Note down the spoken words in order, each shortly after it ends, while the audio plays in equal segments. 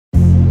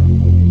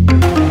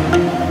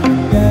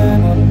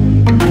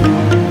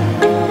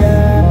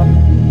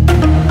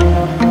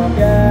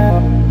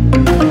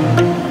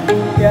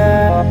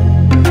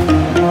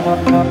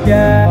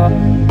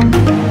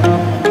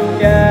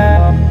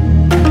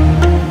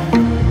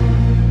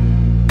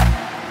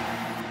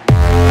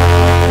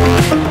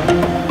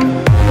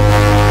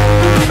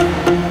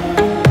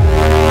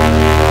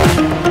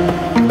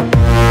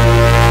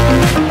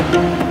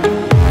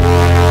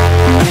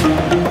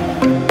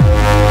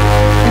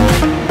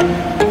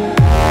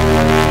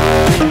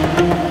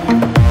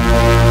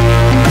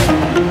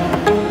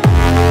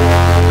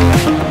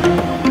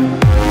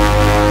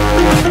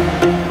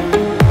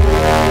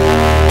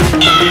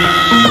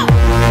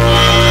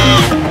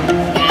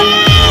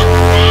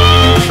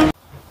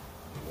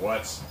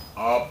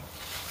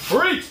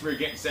6, we're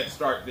getting set to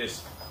start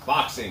this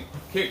boxing,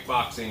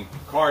 kickboxing,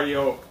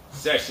 cardio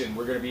session.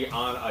 We're going to be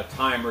on a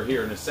timer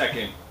here in a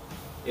second.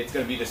 It's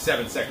going to be the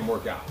 7-second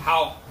workout.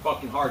 How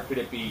fucking hard could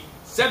it be?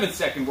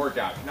 7-second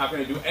workout. You're not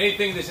going to do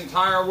anything this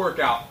entire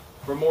workout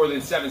for more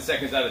than 7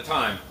 seconds at a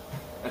time.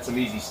 That's some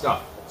easy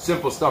stuff.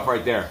 Simple stuff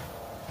right there.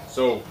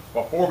 So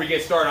before we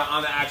get started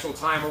on the actual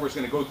timer, we're just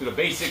going to go through the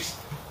basics,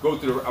 go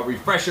through a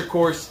refresher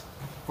course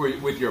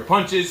with your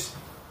punches,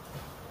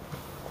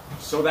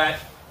 so that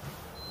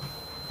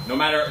no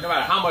matter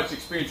how much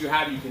experience you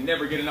have, you can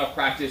never get enough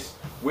practice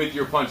with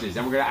your punches.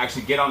 And we're going to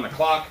actually get on the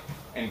clock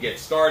and get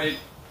started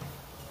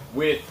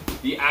with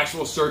the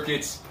actual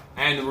circuits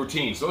and the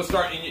routine. So let's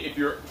start. If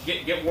you're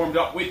get warmed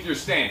up with your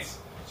stance.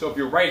 So if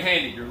you're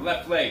right-handed, your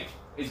left leg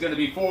is going to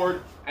be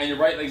forward and your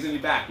right leg is going to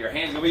be back. Your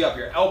hands are going to be up,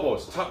 your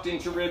elbows tucked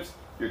into your ribs,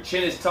 your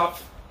chin is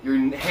tucked, your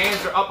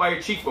hands are up by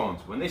your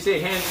cheekbones. When they say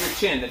hands to your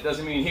chin, that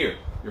doesn't mean here.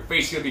 Your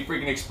face is going to be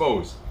freaking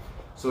exposed.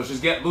 So let's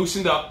just get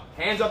loosened up,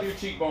 hands up your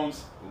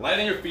cheekbones, light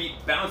on your feet,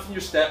 bouncing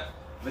your step.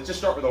 Let's just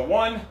start with a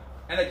 1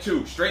 and a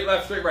 2. Straight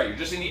left, straight right. You're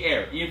just in the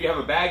air. Even if you have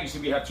a bag, you see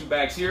we have 2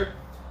 bags here.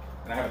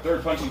 And I have a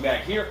 3rd punching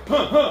bag here.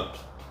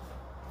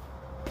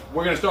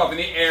 We're going to start off in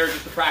the air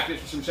just to practice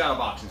for some shadow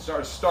boxing.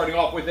 Starting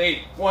off with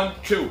a 1,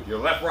 2. Your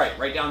left,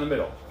 right down the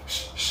middle.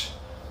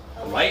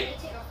 Light,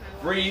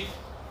 breathe,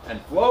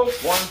 and flow.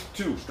 1,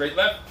 2. Straight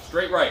left,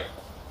 straight right.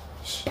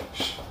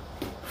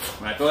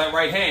 When I throw that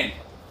right hand,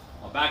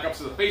 I'll back up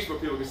so the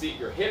Facebook people can see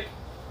your hip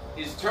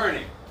is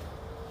turning,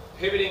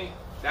 pivoting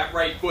that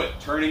right foot,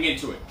 turning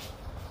into it.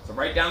 So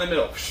right down the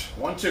middle.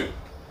 1, 2.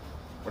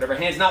 Whatever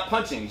hand's not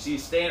punching, you see,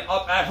 staying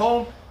up at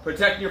home,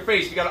 protecting your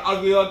face. If you got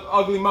an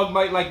ugly mug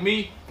bite like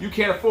me, you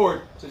can't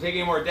afford to take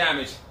any more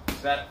damage. So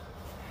that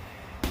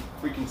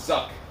freaking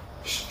suck.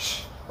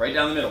 Right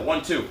down the middle.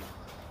 1, 2.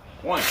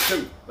 1,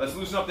 2. Let's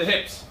loosen up the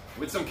hips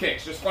with some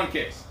kicks, just fun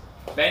kicks.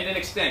 Bend and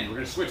extend. We're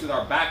going to switch with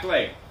our back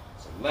leg.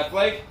 So left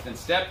leg, then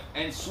step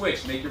and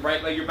switch. Make your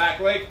right leg your back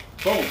leg.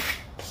 Boom.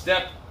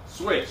 Step,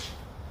 switch.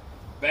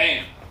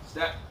 Bam.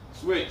 Step,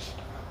 switch.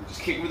 We're just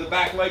kicking with the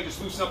back leg.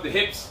 Just loosen up the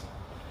hips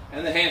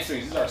and the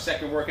hamstrings. This is our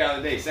 2nd workout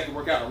of the day. 2nd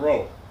workout in a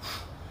row.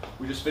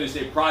 We just finished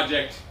a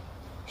project,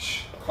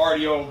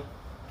 cardio,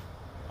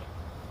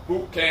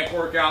 boot camp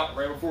workout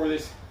right before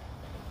this.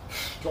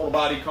 Total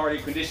body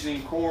cardio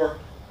conditioning, core,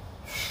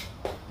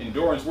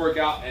 endurance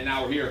workout, and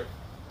now we're here.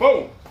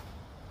 Boom.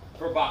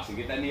 For boxing.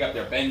 Get that knee up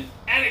there. Bend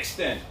and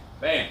extend.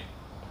 Bam.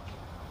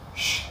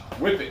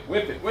 Whip it,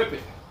 whip it, whip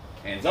it.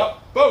 Hands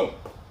up. Boom.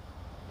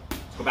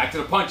 Let's go back to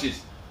the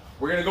punches.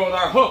 We're going to go with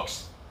our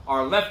hooks.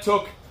 Our left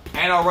hook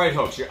and our right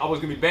hook. Your elbow's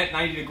going to be bent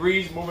 90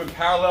 degrees, moving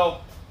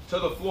parallel to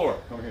the floor.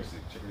 Come over here, Steve.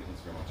 Check your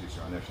Instagram on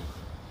Tuesday. On there.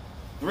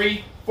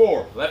 3,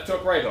 4. Left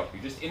hook, right hook.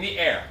 You're just in the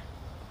air.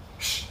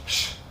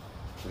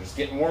 We're just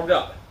getting warmed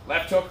up.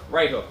 Left hook,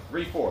 right hook.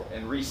 3, 4.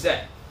 And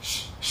reset.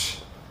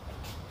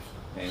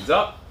 Hands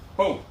up.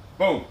 Boom.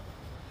 Boom.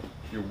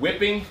 You're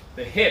whipping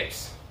the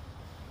hips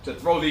to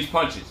throw these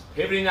punches.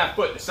 Pivoting that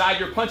foot. The side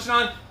you're punching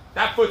on,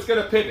 that foot's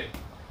going to pivot.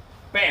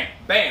 Bam.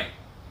 Bam.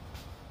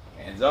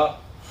 Hands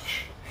up.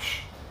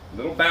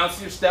 Little bounce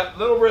in your step.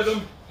 Little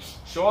rhythm.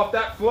 Show off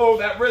that flow,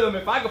 that rhythm.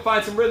 If I could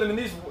find some rhythm in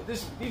these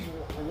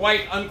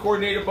white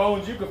uncoordinated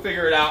bones, you can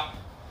figure it out.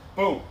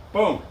 Boom.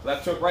 Boom.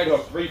 Left hook, right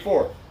hook. 3,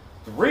 4.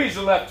 3 is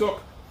your left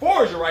hook.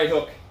 4 is your right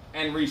hook.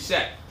 And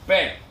reset.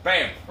 Bam.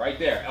 Bam. Right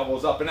there.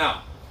 Elbows up and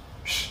out.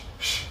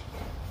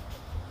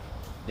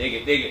 Dig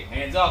it, dig it.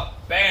 Hands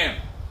up. Bam.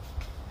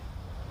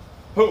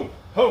 Boom,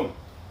 boom.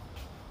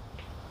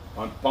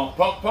 Pump, pump,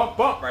 pump, pump,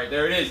 pump. Right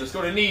there it is. Let's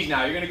go to knees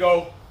now. You're going to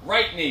go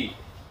right knee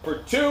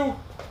for 2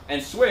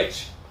 and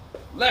switch.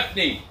 Left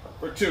knee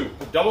for 2.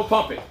 Double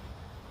pump it.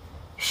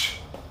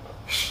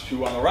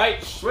 2 on the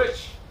right.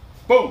 Switch.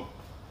 Boom.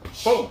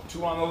 Boom.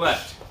 2 on the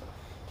left.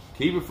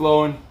 Keep it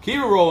flowing. Keep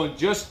it rolling.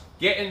 Just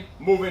getting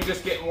moving.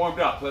 Just getting warmed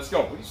up. Let's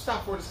go. Will you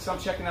stop for this? Because I'm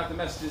checking out the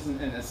messages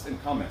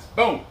and comments.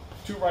 Boom.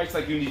 2 rights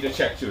like you need to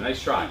check too.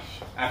 Nice try.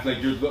 Act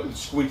like you're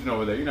squinting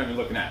over there. You're not even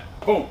looking at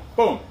it. Boom.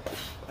 Boom.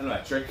 I know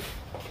that trick.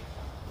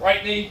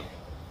 Right knee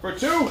for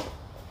 2.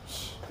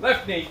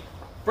 Left knee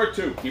for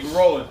 2. Keep it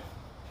rolling.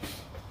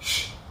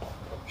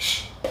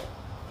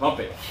 Pump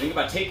it. Think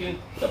about taking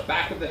the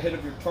back of the head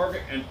of your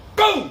target and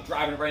boom!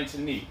 Driving it right into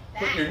the knee.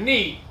 Put your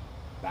knee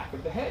back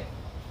of the head.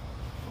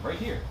 Right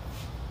here.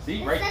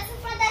 See? Right. That's the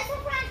front. That's the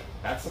front.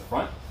 That's the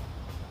front.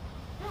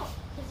 No,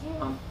 because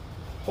you're... I'm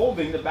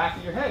holding the back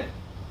of your head.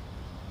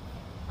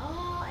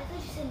 Oh, I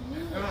thought you said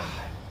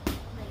knee.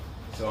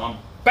 So I'm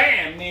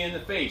bam! Knee in the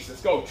face.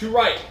 Let's go. 2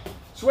 right.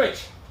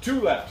 Switch.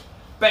 2 left.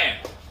 Bam.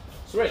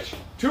 Switch.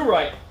 2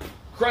 right.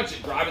 Crunch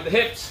it. Drive at the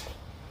hips.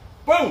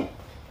 Boom.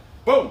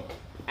 Boom.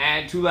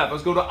 And 2 left.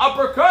 Let's go to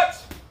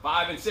uppercuts.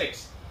 5 and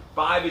 6.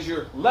 5 is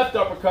your left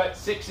uppercut.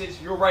 6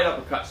 is your right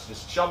uppercuts.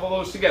 Just shovel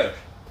those together.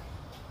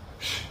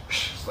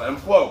 Just let them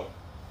flow.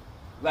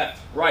 Left,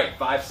 right,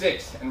 5,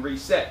 6, and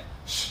reset.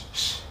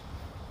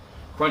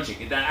 Crunch it.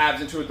 Get that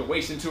abs into it, the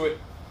waist into it.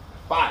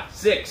 5,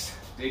 6.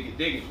 Dig it,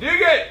 dig it,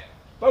 dig it.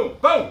 Boom,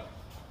 boom.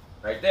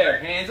 Right there.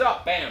 Hands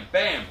up. Bam,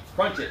 bam.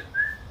 Crunch it.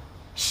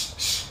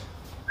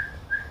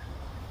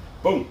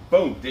 Boom,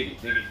 boom, dig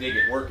it, dig it, dig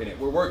it, working it.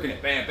 We're working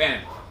it, bam,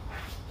 bam.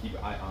 Keep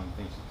your eye on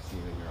things you can see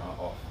that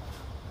you're off.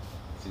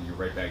 See you're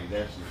right back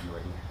there, so you're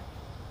right here.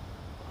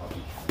 I'll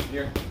be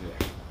here,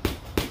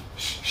 there.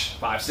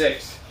 5,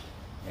 6.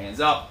 Hands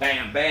up,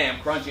 bam, bam,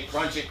 crunch it,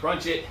 crunch it,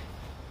 crunch it.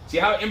 See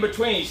how in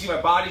between, you see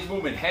my body's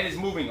moving, head is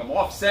moving, I'm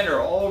off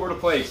center, all over the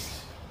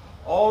place.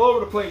 All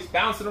over the place,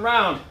 bouncing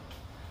around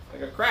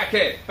like a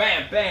crackhead,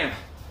 bam, bam.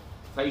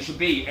 That's how you should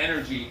be,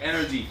 energy,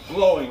 energy,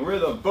 flowing,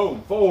 rhythm,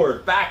 boom,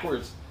 forward,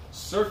 backwards,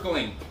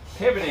 circling,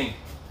 pivoting,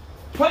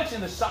 punching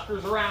the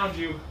suckers around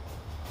you.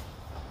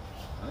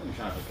 I think you're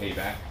trying for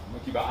payback. I'm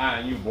gonna keep an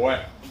eye on you, boy.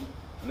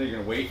 I know you're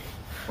gonna wait.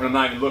 When I'm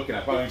not even looking,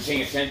 I'm probably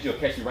paying attention, you'll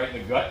catch me right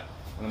in the gut.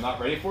 When I'm not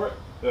ready for it,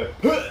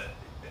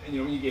 and you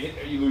know when you get hit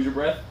there, you lose your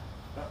breath.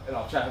 And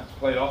I'll try to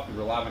play it off because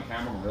we're live on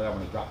camera. I'm really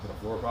going to drop to the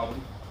floor probably.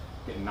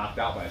 Getting knocked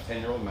out by a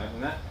 10-year-old,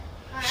 imagine that.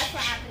 That's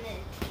what happened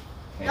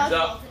in Hands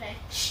up. today.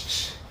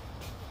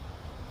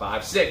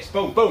 5, 6,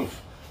 boom, boom.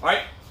 All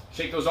right,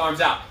 shake those arms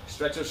out.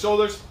 Stretch those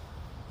shoulders,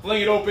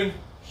 fling it open,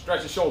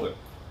 stretch the shoulder.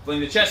 Fling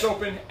the chest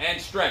open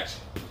and stretch.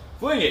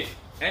 Fling it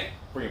and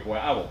bring it, boy.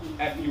 I will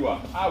F you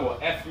up. I will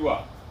F you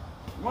up.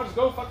 You want to just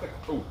go? Fuck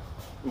the.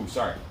 Ooh,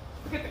 sorry.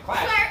 Forget the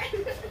class.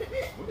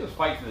 We'll just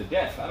fight to the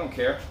death. I don't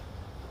care.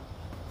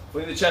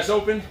 Fling the chest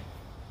open,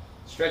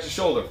 stretch the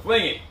shoulder.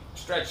 Fling it,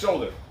 stretch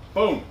shoulder.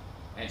 Boom,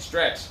 and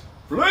stretch.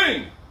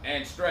 Fling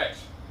and stretch.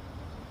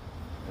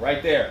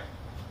 Right there.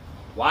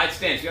 Wide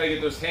stance. You gotta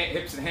get those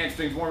hips and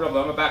hamstrings warmed up. I'm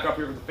gonna back up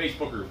here with the face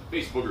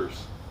boogers.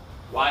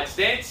 Wide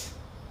stance.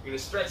 You're gonna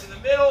stretch in the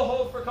middle,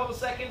 hold for a couple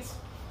seconds,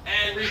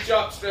 and reach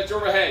up, stretch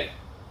overhead.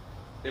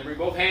 Then bring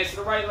both hands to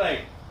the right leg.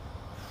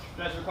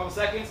 Stretch for a couple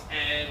seconds,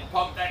 and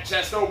pump that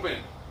chest open.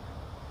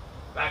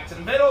 Back to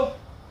the middle,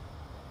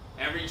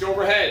 and reach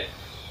overhead.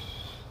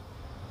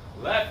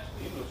 Left.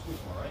 Leave no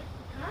scoop more, right?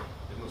 Huh?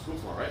 Leave no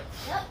scoops more, right?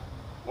 Yep.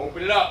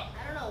 Open it up.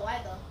 I don't know why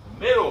though.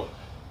 Middle.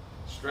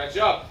 Stretch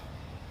up.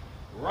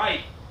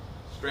 Right.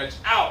 Stretch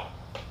out.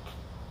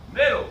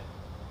 Middle.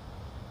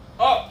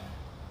 Up.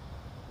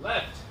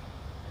 Left.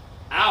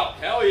 Out.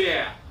 Hell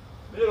yeah.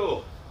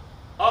 Middle.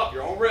 Up.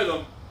 Your own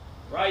rhythm.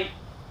 Right.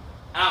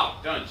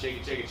 Out. Done. Shake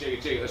it, shake it, shake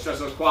it, shake it. Let's stretch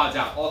those quads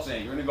out.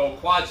 Alternate. You're going to go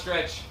quad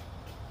stretch.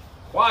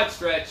 Quad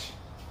stretch.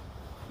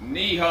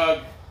 Knee hug.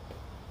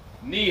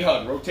 Knee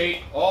hug.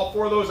 Rotate all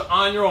 4 of those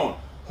on your own.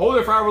 Hold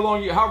it for however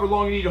long you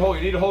need to hold.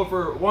 You need to hold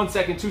for 1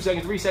 second, 2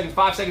 seconds, 3 seconds,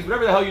 5 seconds,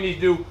 whatever the hell you need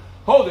to do.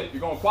 Hold it. You're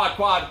going quad,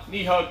 quad,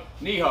 knee hug,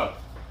 knee hug.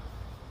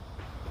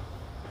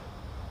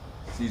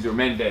 Cesar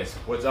Mendez,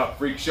 what's up?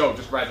 Freak show.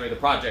 Just graduated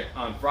the project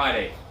on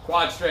Friday.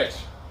 Quad stretch,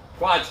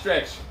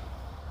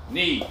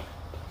 knee,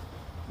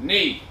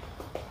 knee.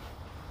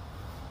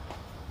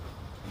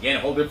 Again,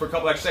 hold it for a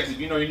couple extra seconds. If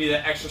you know you need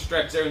that extra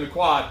stretch there in the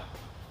quad,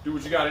 do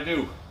what you got to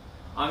do.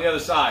 On the other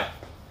side.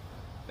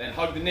 Then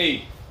hug the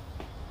knee.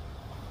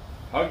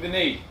 Hug the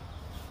knee.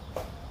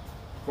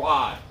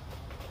 Quad.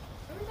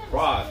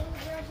 Quad.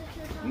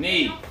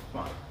 Knee.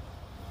 Come on.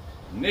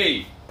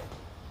 Knee.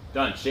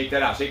 Done. Shake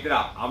that out. Shake that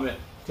out. I'm going to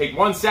take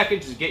 1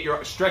 second. Just get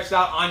your stretched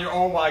out on your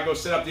own while I go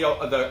set up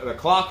the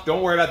clock.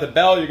 Don't worry about the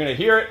bell. You're going to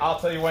hear it. I'll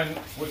tell you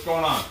what's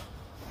going on.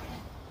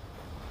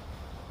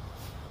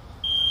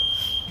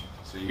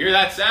 So you hear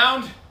that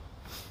sound?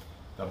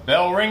 The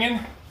bell ringing.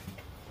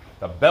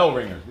 The bell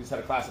ringers. We just had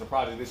a class of the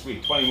project this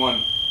week.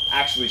 21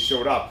 actually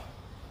showed up.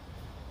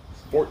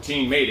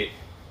 14 made it.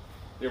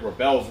 There were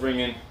bells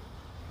ringing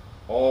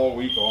all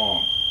week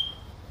long.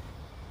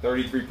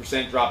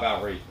 33%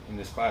 dropout rate in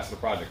this class of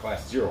the project.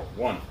 Class 0,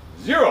 1,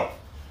 0.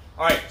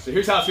 All right, so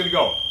here's how it's going to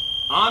go.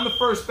 On the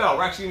first bell,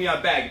 we're actually going to be on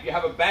a bag. If you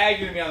have a bag,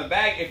 you're going to be on the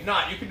bag. If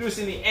not, you can do this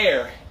in the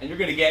air, and you're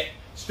going to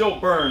still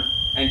burn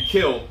and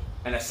kill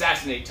and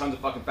assassinate tons of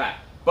fucking fat.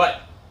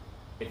 But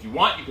if you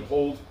want, you can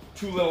hold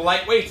 2 little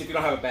light weights if you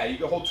don't have a bag. You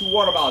can hold 2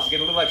 water bottles to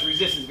get a little extra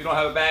resistance if you don't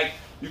have a bag.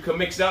 You can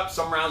mix it up.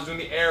 Some rounds in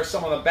the air,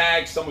 some on the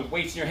bag, some with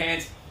weights in your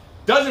hands.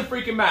 Doesn't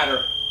freaking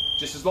matter.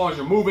 Just as long as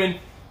you're moving,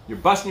 you're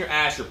busting your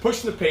ass, you're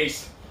pushing the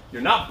pace,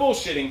 you're not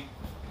bullshitting,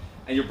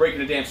 and you're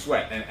breaking a damn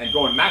sweat and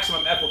going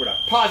maximum effort with a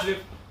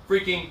positive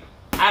freaking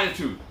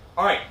attitude.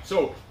 All right,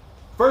 so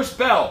first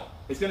bell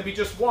is going to be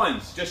just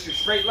 1s, just your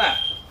straight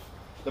left.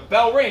 The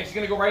bell rings, you're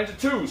going to go right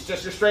into 2s,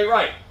 just your straight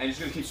right. And you're just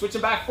going to keep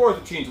switching back and forth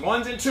between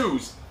 1s and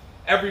 2s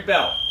every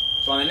bell.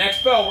 So on the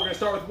next bell, we're going to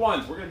start with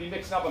 1s. We're going to be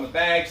mixing up on the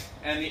bags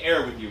and the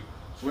air with you.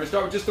 So we're going to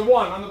start with just the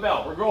 1 on the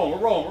bell. We're rolling, we're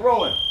rolling, we're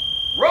rolling.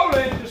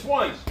 Rolling, just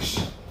 1s.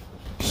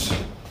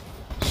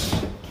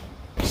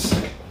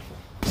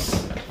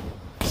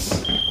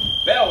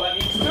 Bell, that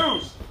means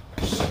 2s.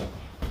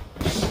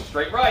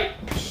 Straight right.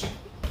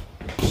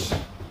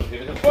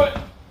 Pivot the foot.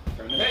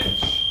 Turn the head.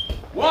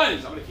 1s.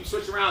 I'm going to keep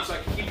switching around so I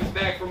can keep this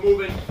bag from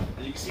moving.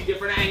 And you can see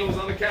different angles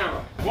on the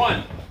camera.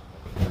 1.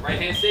 The right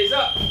hand stays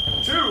up. 2.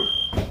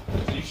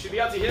 So you should be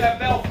able to hear that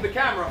bell from the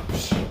camera.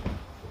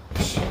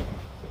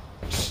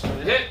 Turn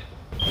the hit.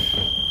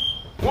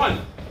 1.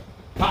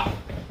 Pop.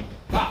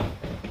 Pop.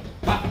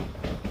 Pop.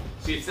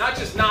 See, it's not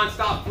just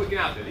non-stop flicking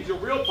out there. These are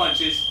real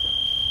punches.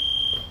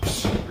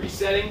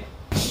 Resetting.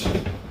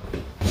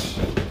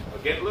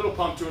 get a little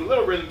pump to it, a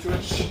little rhythm to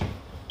it.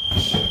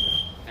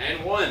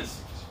 And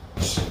ones.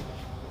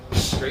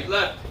 Straight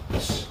left.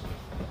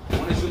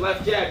 One is your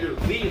left jab, your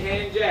lead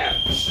hand jab.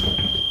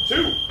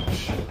 2.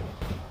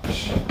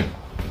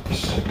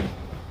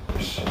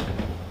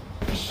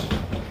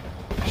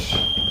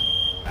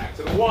 Back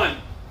to the 1.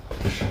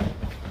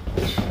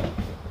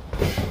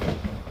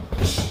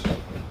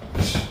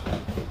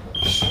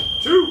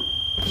 2.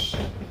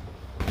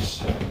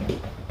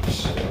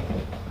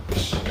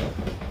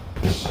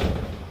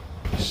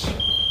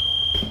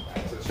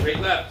 Back to the straight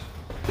left.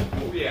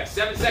 Oh yeah,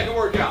 7-second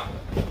workout.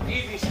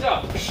 Easy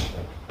stuff.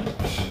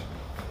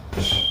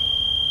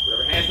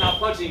 Whatever hand's not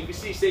punching, you can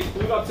see, stay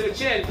glued up to the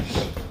chin.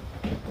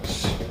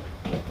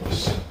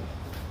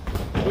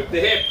 Whip the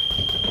hip.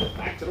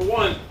 Back to the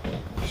 1.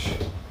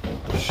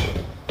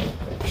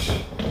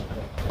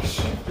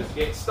 Just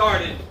getting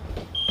started.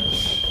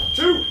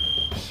 2.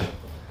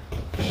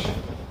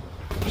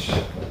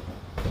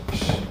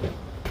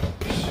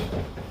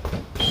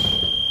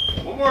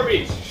 One more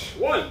beat.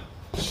 1.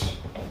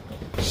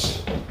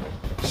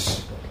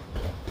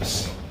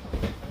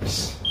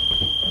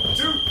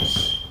 2.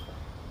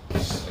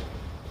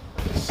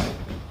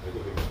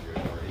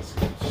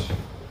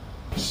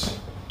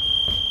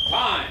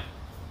 Time.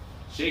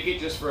 Shake it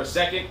just for a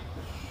second.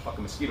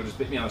 Fucking mosquito just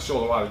bit me on the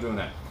shoulder while I was doing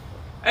that.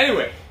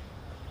 Anyway,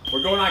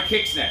 we're going on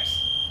kicks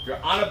next. If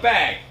you're on a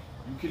bag,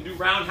 you can do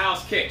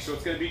roundhouse kicks. So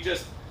it's going to be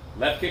just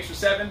left kicks for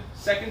 7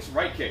 seconds,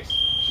 right kicks.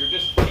 If you're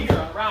just here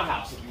on a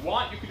roundhouse, if you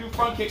want, you can do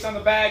front kicks on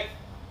the bag.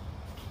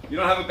 You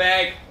don't have a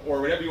bag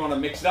or whatever you want to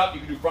mix it up, you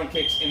can do front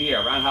kicks in the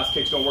air. Roundhouse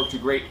kicks don't work too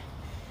great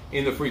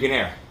in the freaking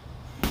air.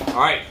 All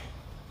right,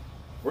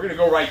 we're going to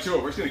go right to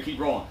it. We're just going to keep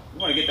rolling. We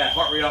want to get that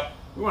heart rate up.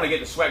 We want to get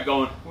the sweat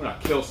going. We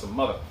want to kill some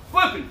mother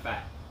flipping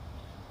fat.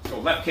 Let's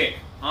go left kick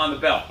on the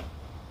bell.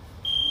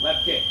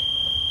 Left kick.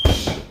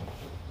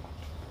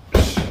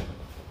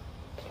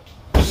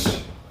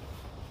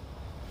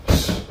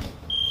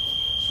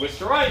 Switch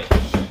to right.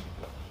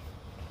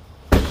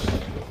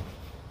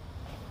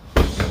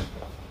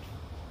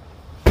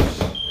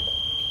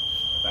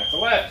 Back to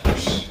left.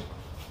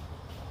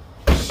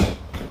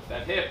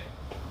 That hip.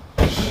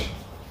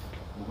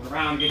 Moving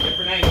around, get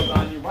different angles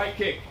on your right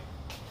kick.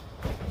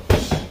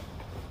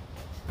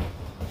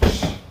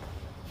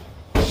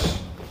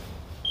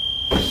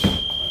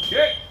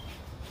 Kick.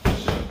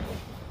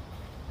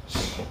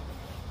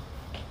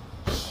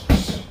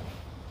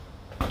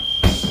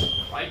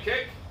 Right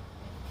kick.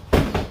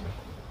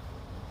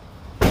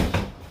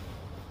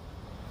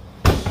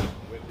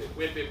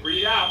 Whip it,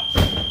 breathe out.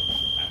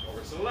 Back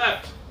over to the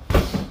left.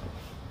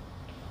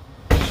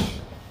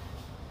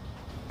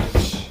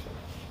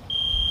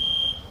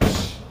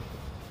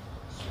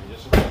 Swing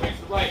just the right way to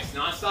the right. It's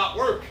non-stop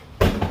work.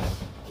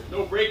 There's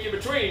no break in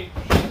between.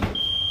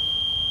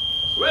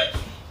 Switch.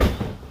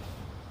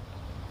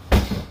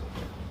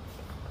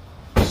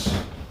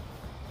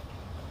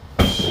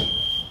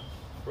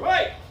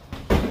 Right.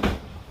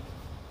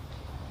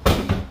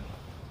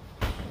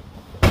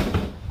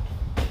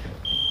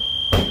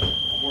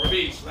 One more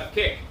beat. Left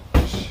kick.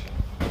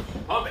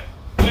 Pump it.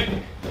 Whip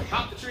it.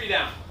 Hop the tree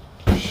down.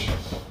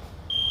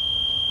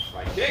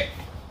 Right kick.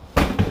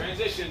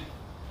 Transition.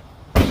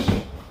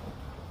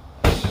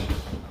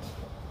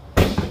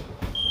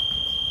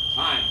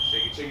 Time.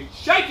 Shake it, shake it,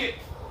 shake it.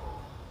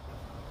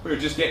 We were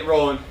just getting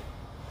rolling.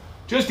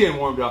 Just getting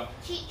warmed up.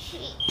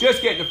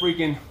 Just getting the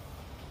freaking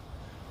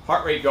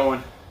heart rate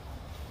going.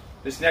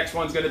 This next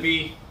one's going to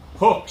be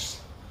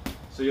hooks.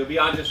 So you'll be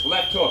on just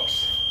left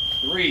hooks.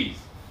 3s.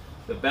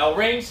 The bell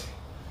rings.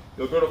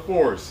 You'll go to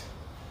 4s.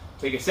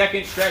 Take a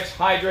second, stretch,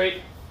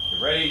 hydrate.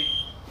 Get ready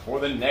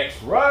for the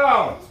next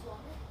round.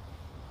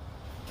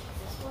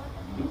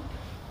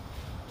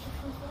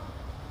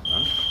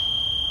 Huh?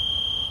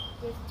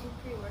 Do you have to do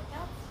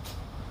pre-workouts?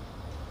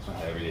 It's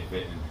not everyday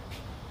fitting.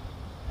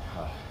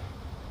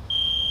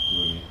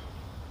 You and me.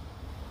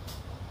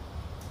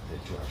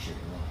 Did 2 hour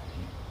shaking run.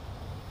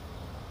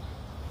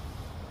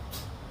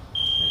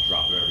 And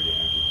drop of everyday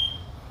energy.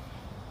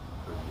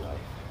 Good life.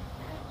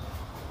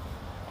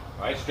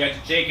 Alright, stretch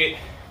it, shake it.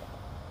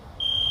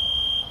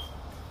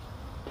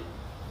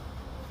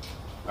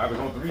 Alright, we're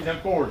going 3s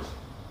and 4s.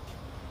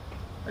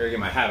 I gotta get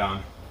my hat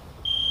on.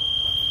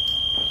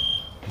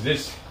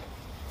 This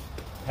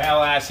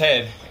pale ass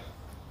head.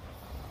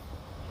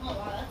 Oh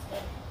wow, that's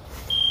good.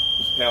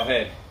 This pale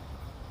head.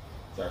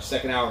 It's our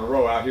 2nd hour in a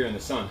row out here in the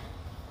sun.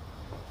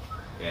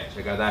 Yeah,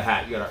 check out that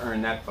hat. You gotta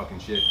earn that fucking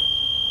shit.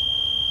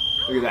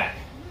 Look at that.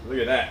 Look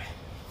at that.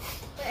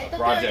 Wait, I thought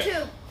Project. there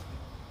were 2.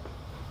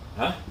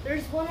 Huh?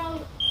 There's one on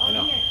here.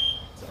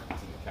 It's in the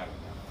cabinet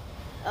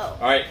now. Oh.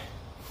 Alright.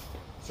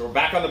 So we're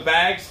back on the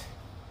bags.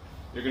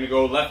 You're gonna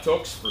go left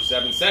hooks for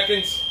 7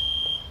 seconds.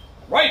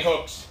 Right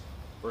hooks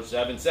for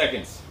 7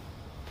 seconds.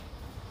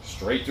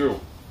 Straight through.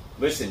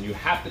 Listen, you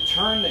have to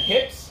turn the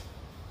hips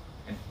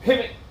and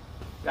pivot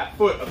that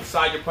foot up the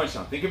side you're punching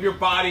on. Think of your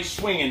body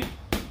swinging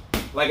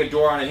like a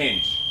door on a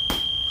hinge.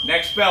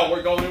 Next bell,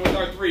 we're going in with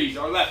our 3s,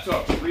 our left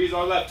hooks. 3s,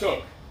 our left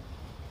hook.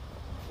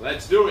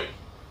 Let's do it.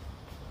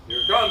 Here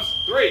it comes.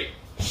 3.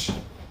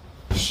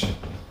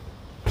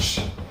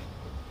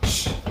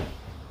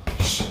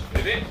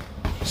 Pivot.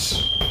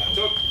 Left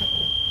hook.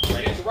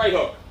 Right into right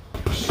hook.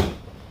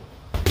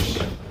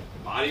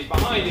 Body's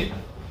behind it.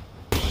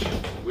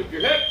 Whip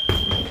your hip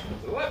to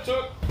the left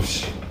hook.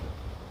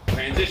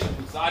 Transition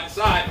from side to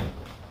side.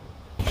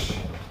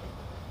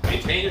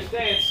 Maintain your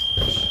stance.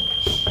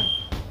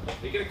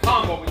 Make it a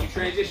combo when you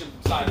transition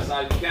from side to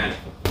side if you can.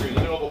 You're in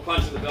the middle of a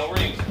punch and the bell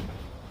rings.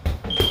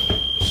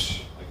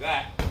 Like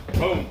that.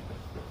 Boom.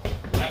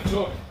 Left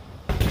hook.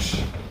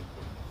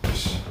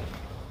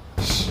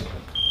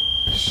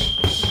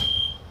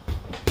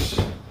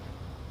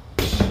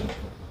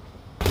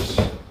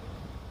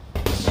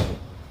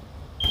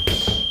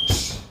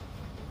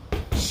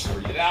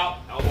 Breathe it out.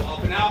 Elbow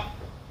up and out.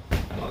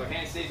 Other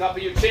hand stays up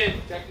at your chin,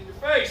 protecting your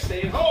face.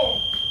 Stay at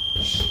home.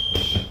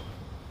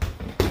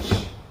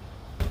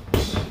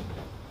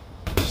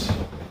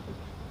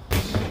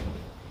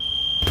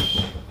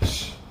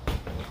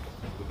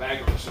 I'm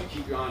just going to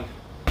keep you on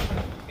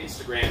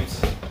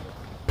Instagrams.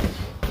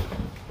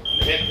 On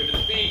the hip, pivot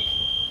the feet.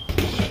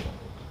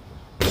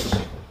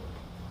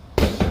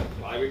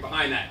 Body weight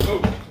behind that.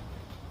 Boom.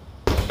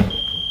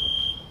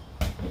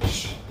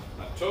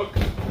 Left hook.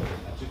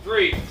 That's your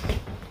 3.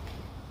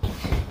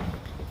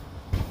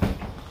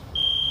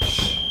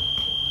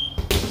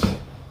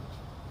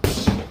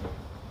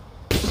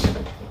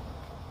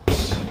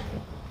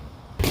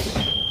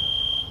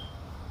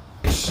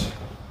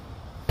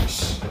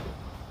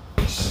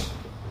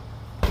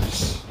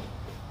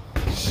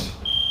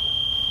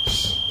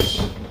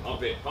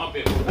 Pump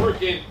it. We're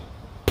working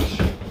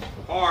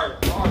hard.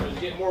 As you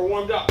get more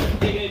warmed up.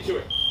 Digging into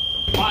it.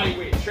 Body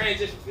weight.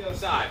 Transition to the other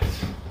side.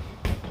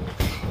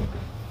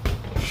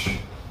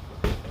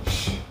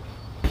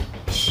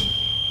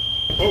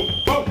 Boom,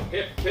 boom.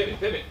 Hip, pivot,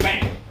 pivot.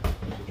 Bang.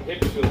 Put your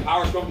hips, feel the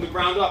power come from the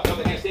ground up. The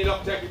other hand stand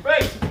up, protect your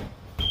face.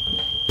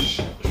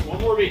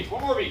 One more beat.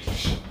 One more beat.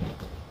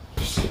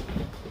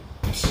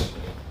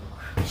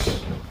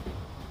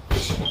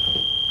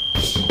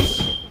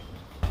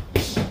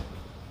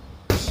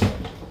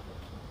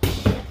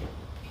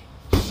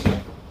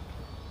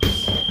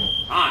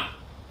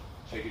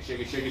 Shake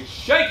it, shake it,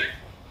 shake it.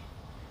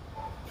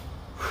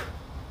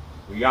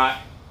 We got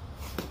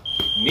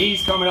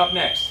knees coming up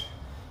next.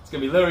 It's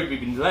going to be literally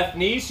between left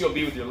knees, so you'll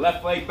be with your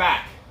left leg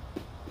back.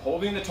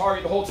 Holding the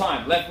target the whole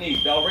time. Left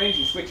knee, bell rings,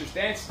 you switch your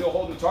stance, still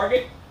holding the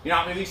target. You're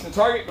not releasing the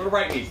target, go to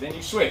right knees, then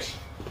you switch.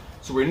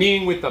 So we're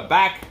kneeing with the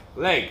back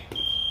leg.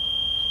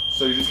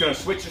 So you're just going to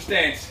switch your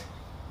stance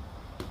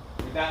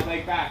with that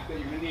leg back that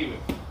you're going to knee with.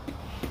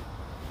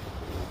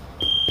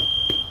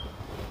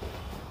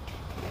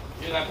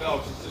 Hear that bell,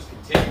 it's just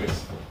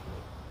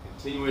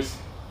continuous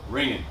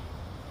ringing.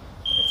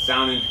 It's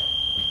sounding.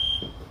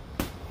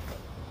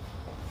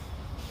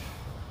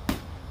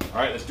 All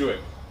right, let's do it.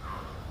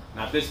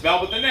 Not this bell,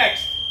 but the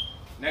next.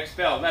 Next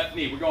bell, left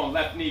knee. We're going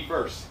left knee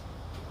first.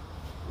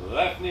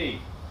 Left knee.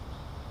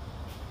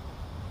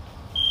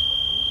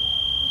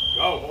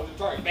 Go, hold the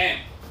target. Bam.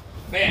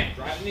 Bam.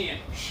 Drive the knee in.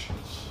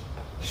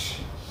 It's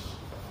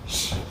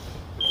a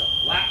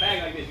flat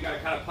bag like this. You got to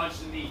kind of punch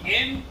the knee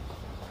in.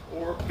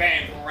 Or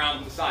bam, from around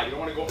to the side. You don't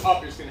want to go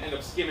up, you're just going to end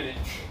up skimming it.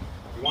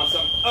 You want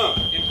some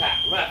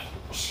impact, left.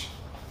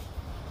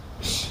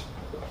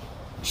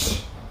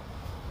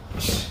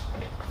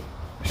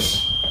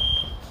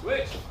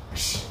 Switch.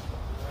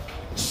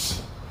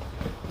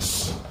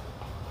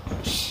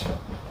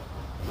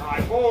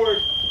 Drive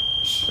forward.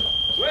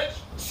 Switch.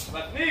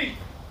 Left knee.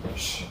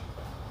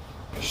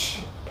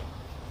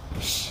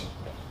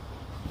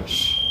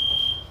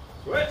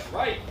 Switch,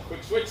 right.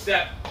 Quick switch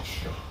step.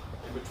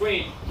 In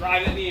between,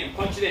 drive that knee in,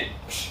 punch it in.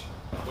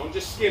 Don't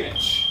just skim it.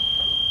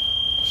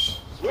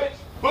 Switch,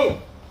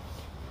 boom.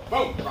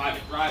 Boom, drive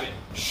it, drive it.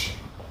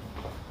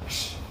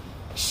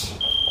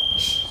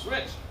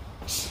 Switch,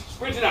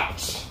 sprint it out.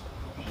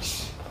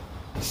 Switch.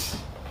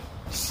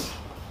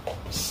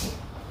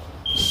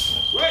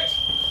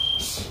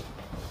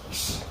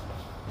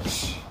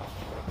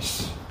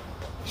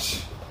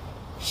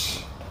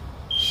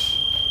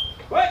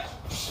 Switch.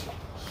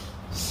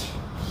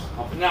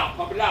 Pump it out,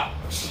 pump it out.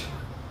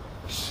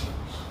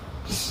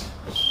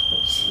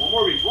 One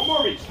more reach, one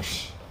more reach.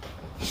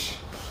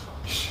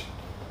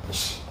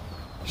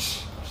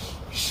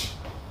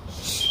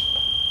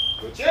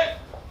 Switch it.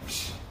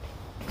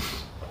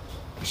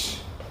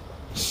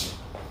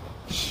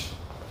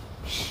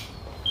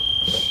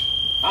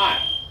 Hi.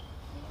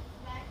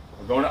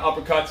 We're going to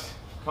uppercuts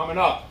coming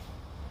up.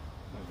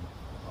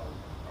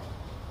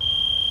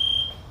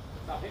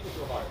 Stop hitting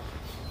so hard.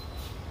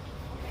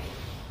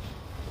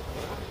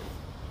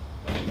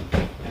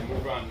 And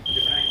move on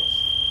different angles.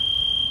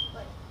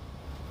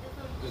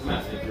 Doesn't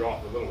matter if you're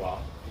off for a little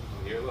while.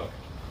 Here, look.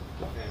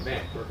 And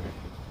bam, perfect.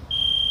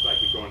 So I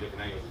keep going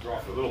different angles. If you're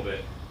off for a little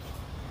bit,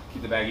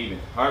 keep the bag even.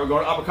 All right, we're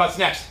going to uppercuts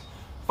next.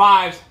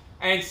 5s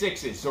and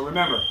 6s. So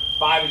remember,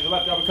 5 is your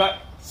left uppercut,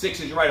 6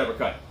 is your right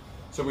uppercut.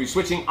 So we're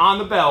switching on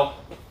the bell.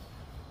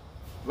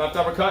 Left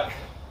uppercut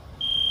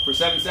for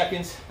 7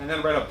 seconds, and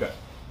then right uppercut.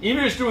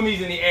 Even just doing these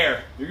in the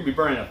air, you're going to be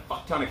burning a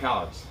fuck ton of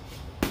calories.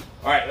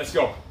 All right, let's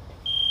go.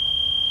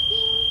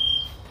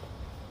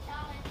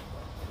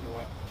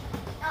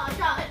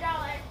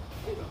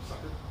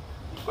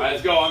 right,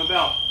 let's go on the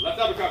bell. Left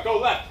uppercut, go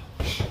left.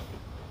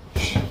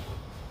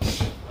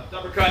 Left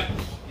uppercut.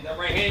 Get that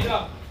right hand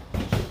up.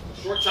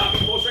 Short chopping,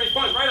 close range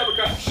punch, right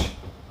uppercut.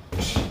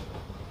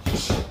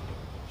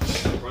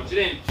 Crunch it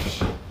in.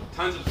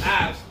 Tons of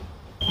abs,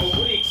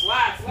 obliques,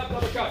 lats, left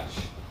uppercut.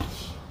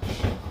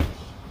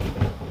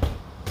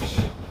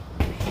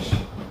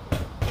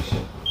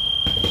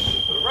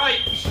 To the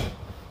right.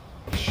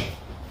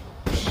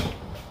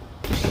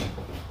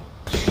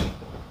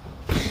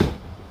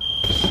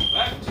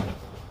 Left.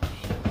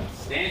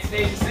 Stance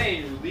stays the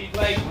same. Your lead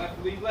leg,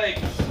 left lead leg.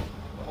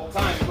 The whole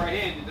time, your right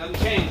hand, it doesn't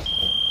change.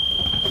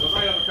 The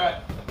right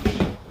uppercut.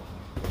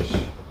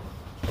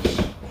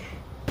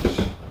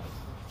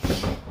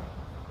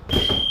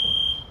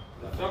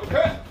 Left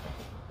uppercut.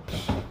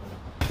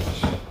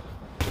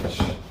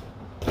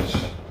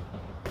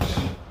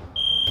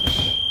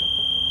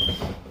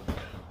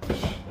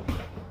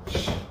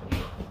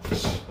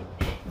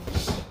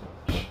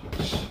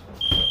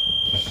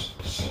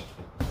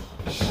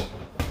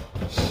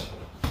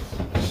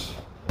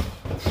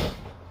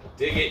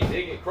 Dig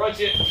it, crunch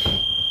it.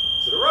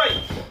 To the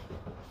right.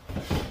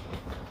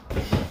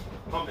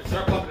 Pump it,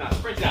 start pumping out,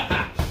 sprint it out.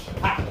 Ha,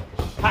 ha,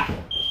 ha,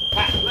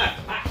 ha, left,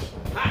 ha,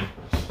 ha,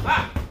 ha,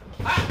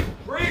 ha.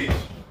 Breathe.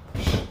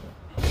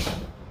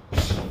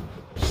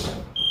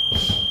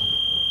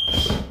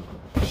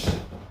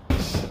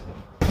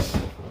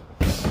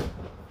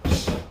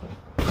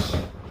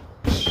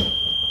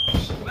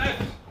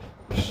 Left.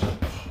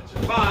 That's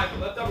your 5.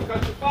 Left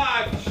uppercut your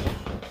 5.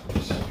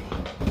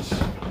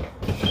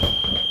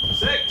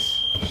 6.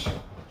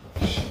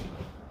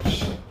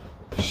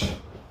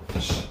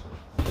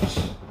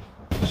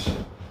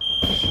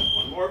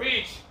 One more of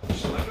each.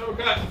 Left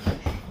uppercut.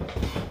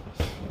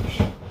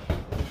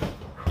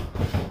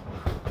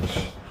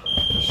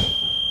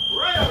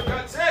 Right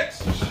uppercut.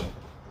 6.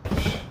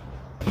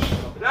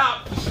 Pump it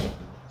out.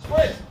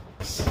 Split.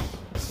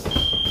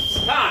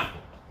 Time.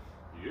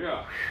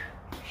 Yeah.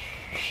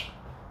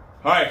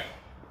 All right.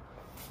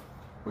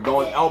 We're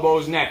going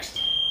elbows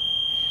next.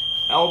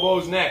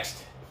 Elbows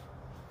next.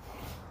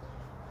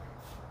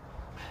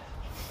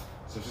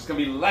 So it's just going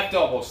to be left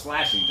elbow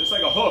slashing, just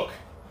like a hook.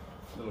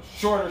 A little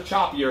shorter,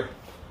 choppier.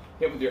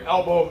 Hit with your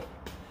elbow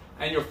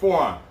and your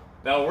forearm.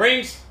 Bell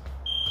rings.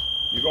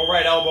 You go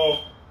right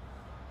elbow.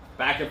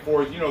 Back and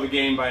forth. You know the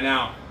game by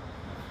now.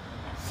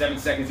 7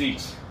 seconds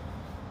each.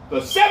 The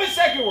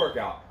 7-second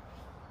workout.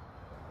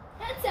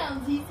 That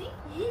sounds easy.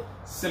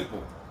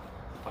 Simple.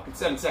 Fucking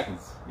 7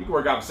 seconds. You can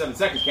work out for 7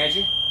 seconds, can't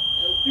you?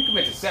 You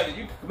commit to 7.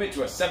 You can commit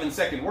to a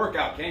 7-second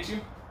workout, can't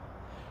you?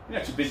 You're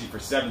not too busy for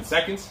 7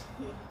 seconds.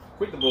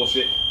 Quit the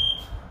bullshit.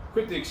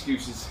 Quit the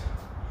excuses.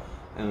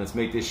 And let's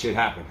make this shit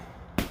happen.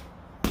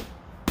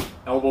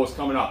 Elbows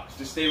coming up.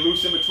 Just stay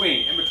loose in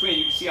between. In between,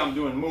 you can see I'm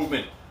doing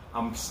movement.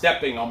 I'm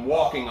stepping, I'm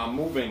walking, I'm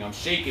moving, I'm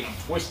shaking, I'm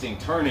twisting,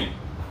 turning.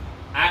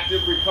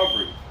 Active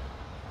recovery.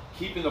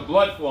 Keeping the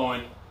blood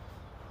flowing.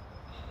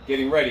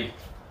 Getting ready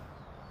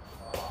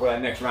for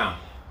that next round.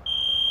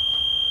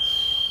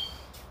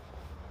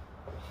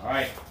 All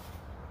right.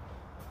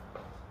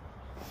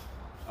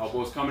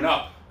 Elbows coming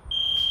up.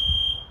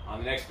 On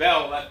the next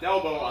bell, left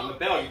elbow on the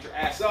bell. Get your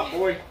ass up,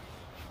 boy.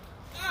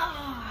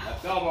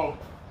 Left elbow.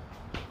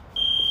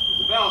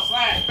 The bell,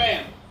 slash,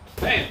 bam,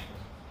 bam.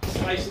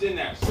 Slice it in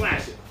there,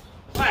 slash it,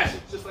 slash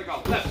it. Just like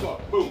a left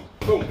hook, boom,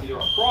 boom. Either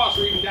across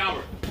or even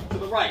downward to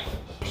the right.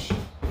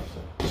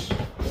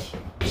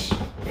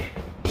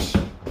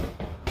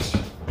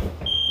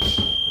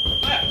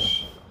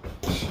 Left.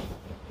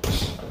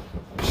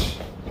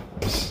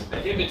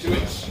 Then hip into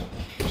it.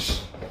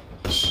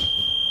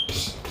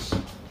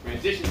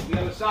 Transition to the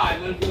other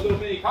side, let him do a little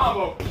mini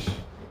combo.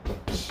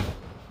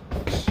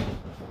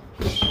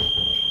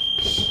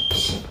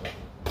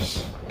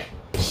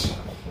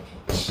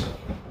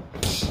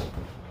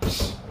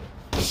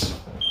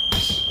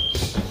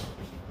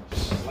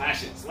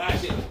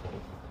 Slash it,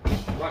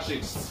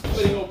 rushing,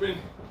 splitting open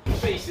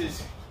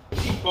faces,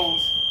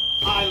 cheekbones,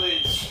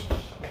 eyelids.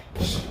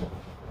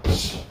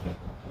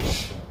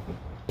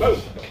 Boom,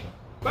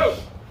 boom.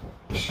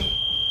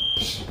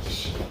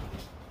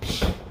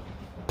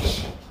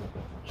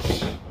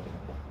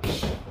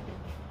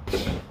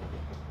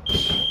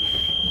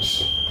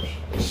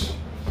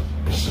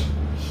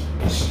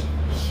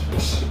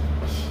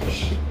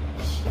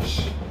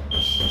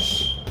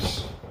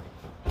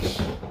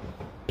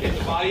 Get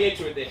the body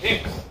into it, the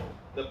hips,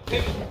 the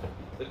pivot,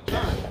 the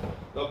turn,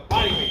 the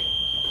body weight.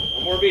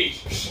 One more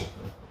beat.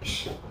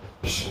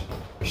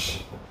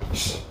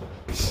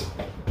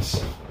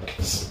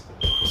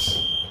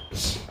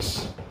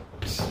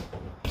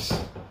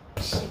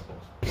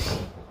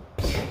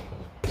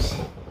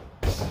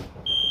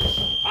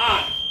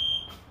 On.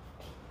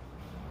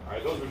 All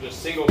right, those were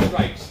just single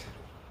strikes.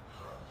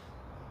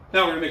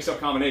 Now we're gonna mix up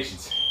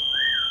combinations.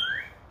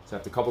 So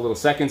after a couple little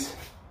seconds,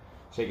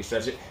 shake it,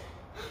 stretch it.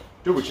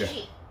 Do what you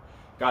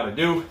gotta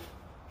do.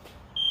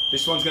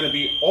 This one's gonna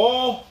be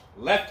all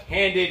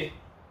left-handed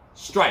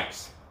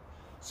strikes.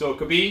 So it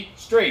could be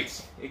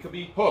straights, it could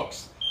be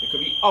hooks, it could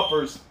be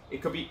uppers,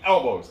 it could be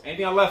elbows.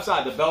 Anything on the left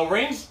side, the bell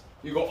rings,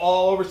 you go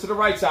all over to the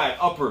right side.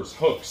 Uppers,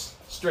 hooks,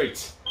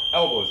 straights,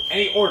 elbows,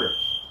 any order.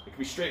 It could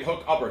be straight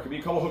hook, upper. It could be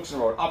a couple hooks in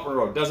a row, up in a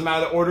row. Doesn't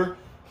matter the order,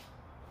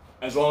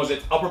 as long as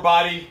it's upper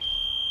body,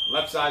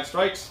 left side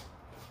strikes,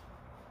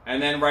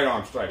 and then right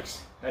arm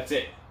strikes. That's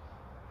it.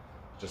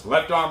 Just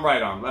left arm,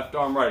 right arm, left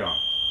arm, right arm.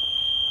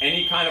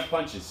 Any kind of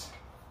punches,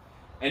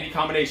 any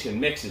combination,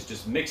 mixes,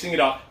 just mixing it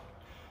up,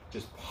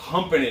 just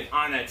pumping it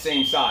on that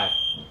same side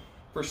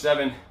for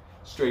 7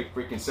 straight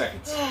freaking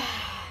seconds.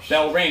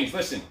 Bell rings,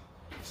 listen.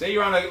 Say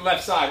you're on the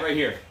left side right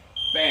here.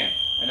 Bam.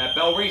 And that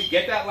bell rings,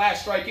 get that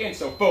last strike in.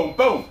 So boom,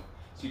 boom.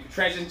 So you can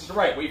transition to the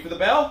right. Wait for the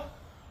bell.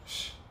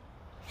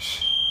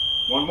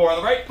 One more on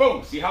the right,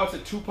 boom. See how it's a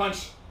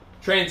 2-punch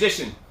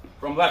transition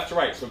from left to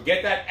right. So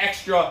get that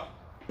extra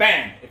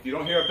bam. If you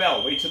don't hear a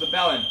bell, wait till the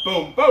bell and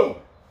boom, boom.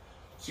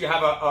 So you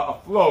have a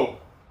flow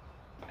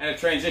and a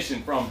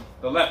transition from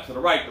the left to the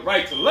right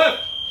to the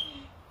left.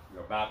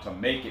 You're about to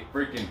make it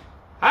freaking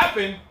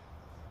happen.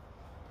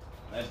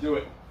 Let's do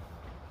it.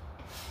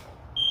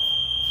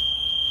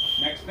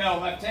 Next bell,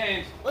 left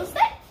hand. What's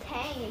that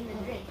tang in the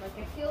drink? Like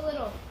I feel a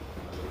little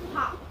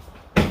pop.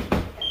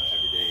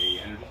 Everyday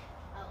energy.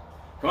 Oh.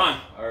 Come on,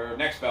 our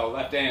next bell,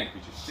 left hand.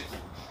 Because you're sitting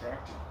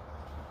distracted.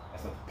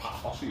 That's a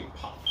pop. I'll show you a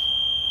pop.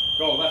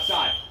 Go, left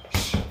side.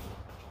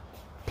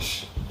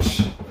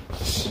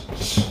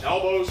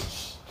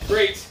 Elbows,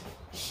 straight,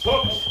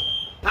 hooks,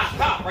 hop,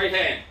 hop, right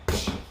hand.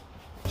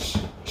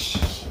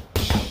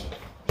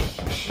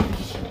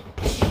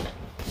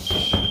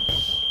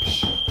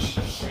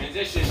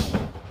 Transition.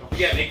 Don't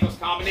forget, make those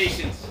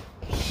combinations.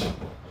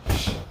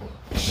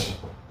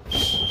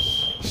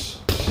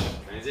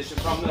 Transition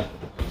from the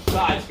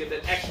sides, get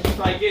that extra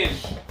strike in.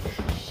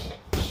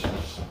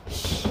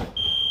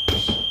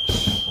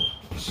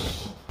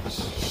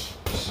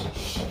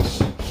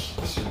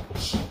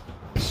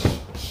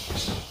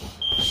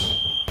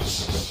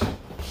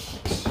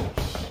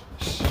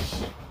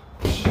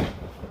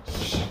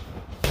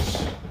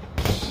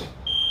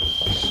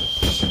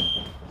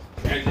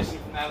 Transition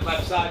from that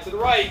left side to the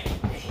right.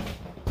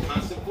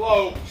 Constant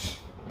flow.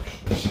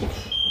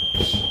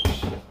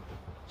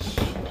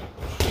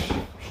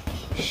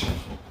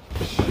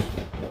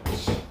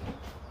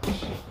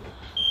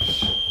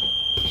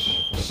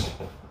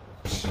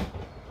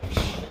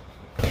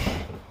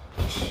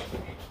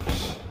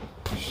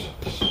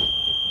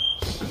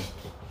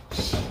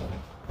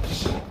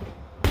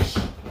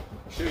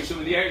 Show you some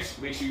of the areas.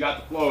 Make sure you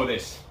got the flow of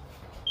this.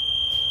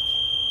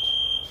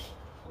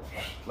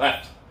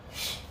 Left.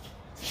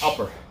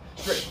 Upper.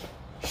 Straight.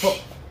 Hook.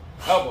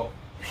 Elbow.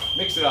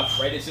 Mix it up,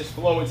 right? It's just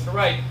flow into the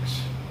right.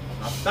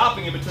 Not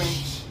stopping in between.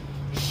 See,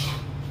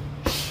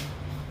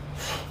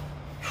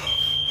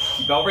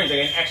 bell rings. I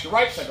get an extra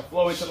right so I can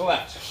flow into the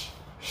left.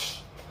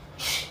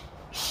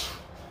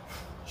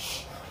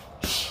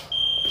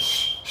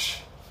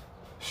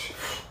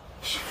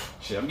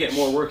 Shit, I'm getting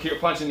more work here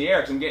punching the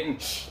air because I'm getting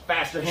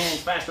faster hands,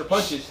 faster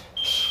punches.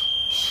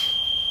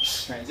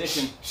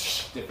 Transition,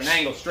 different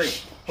angles,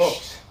 straight,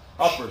 hooks,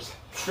 uppers,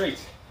 straight,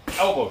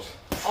 elbows,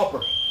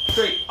 upper,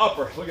 straight,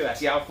 upper. Look at that.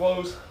 See how it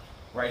flows?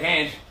 Right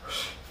hand.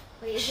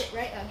 Wait, is it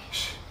right?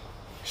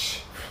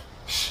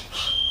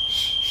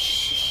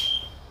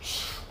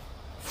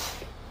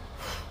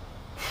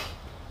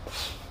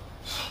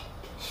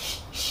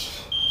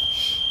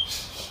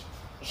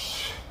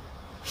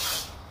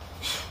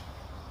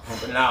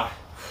 Pumping it out.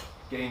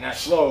 Getting that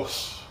flow.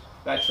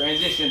 That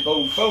transition.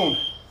 Boom, boom.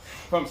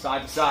 From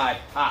side to side.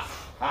 Ha,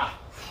 ha,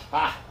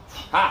 ha,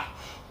 ha,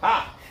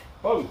 ha.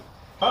 Boom,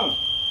 boom.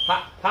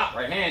 Ha, ha.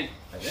 Right hand,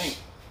 I think.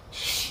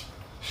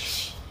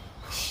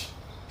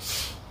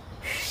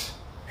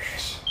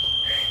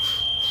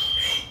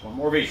 One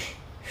more beat.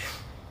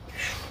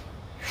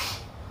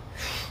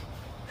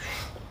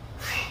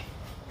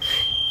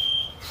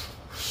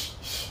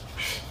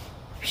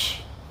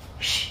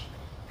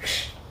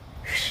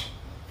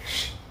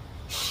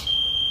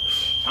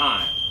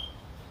 Time.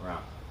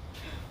 Round.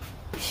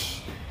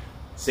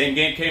 Same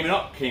game coming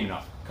up.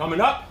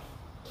 Coming up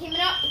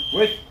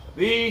with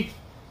the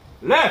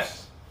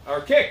lefts,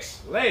 or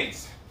kicks,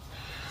 legs.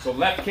 So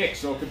left kick,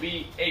 so it could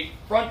be a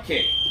front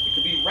kick, it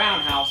could be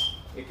roundhouse,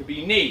 it could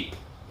be knee,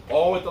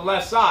 all with the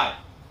left side.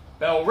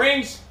 Bell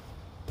rings,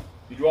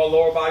 you draw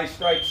lower body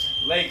strikes,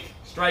 leg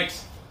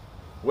strikes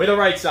with the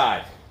right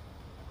side.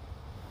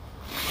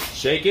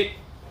 Shake it,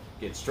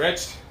 get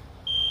stretched,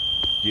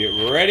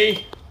 get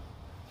ready.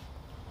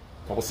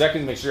 Couple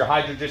seconds, make sure your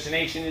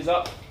hydrogenation is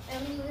up.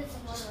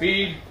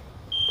 Speed.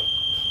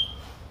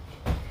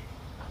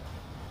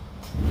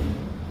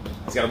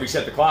 It's got to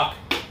reset the clock.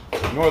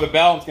 Ignore the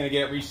bell, it's going to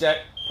get it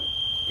reset.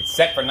 It's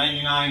set for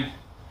 99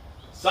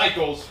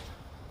 cycles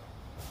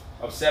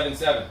of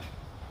 7-7.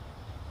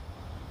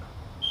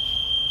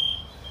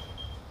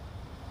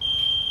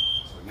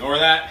 So ignore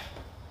that.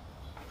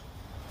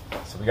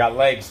 So we got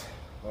legs,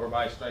 lower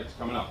body strikes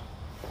coming up.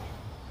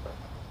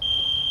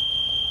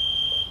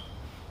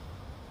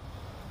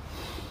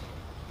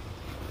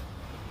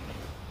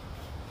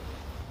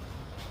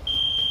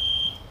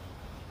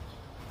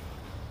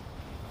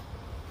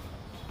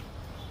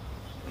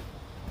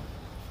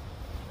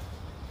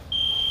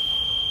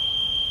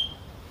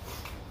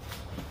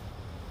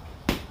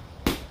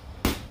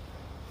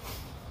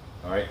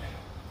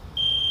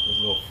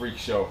 freak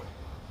show.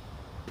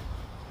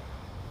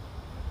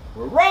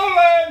 We're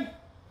rolling!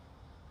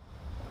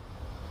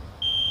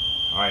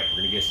 Alright, we're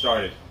gonna get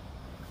started.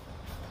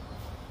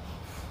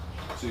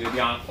 So you're gonna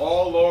be on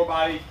all lower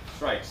body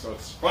strikes. So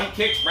it's front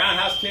kicks,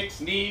 roundhouse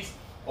kicks, knees,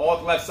 all at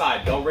the left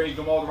side. Bell range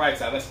them all the right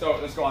side. Let's go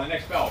on the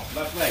next bell.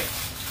 Left leg.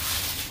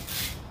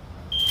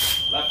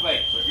 Left leg.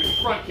 So do the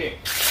front kick.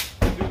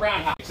 Do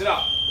roundhouse. Mix it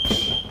up.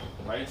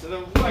 Right into the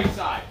right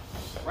side.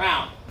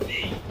 Round.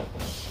 Knee.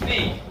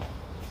 Knee.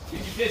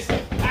 Keep your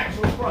distance.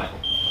 Actual front.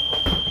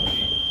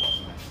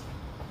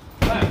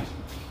 Left.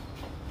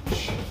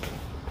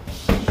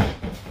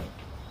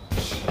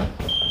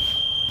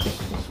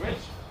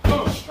 Switch.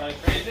 Boom. Try to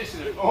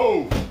transition it.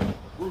 Oh!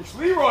 Bruce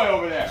Leroy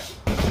over there.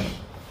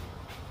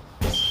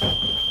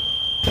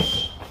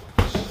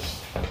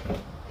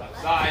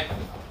 Left side.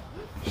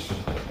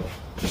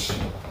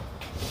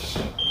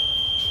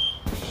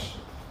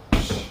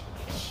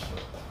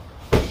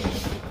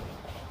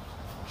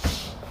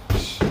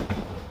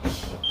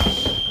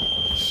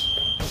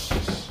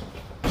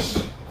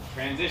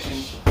 Transition.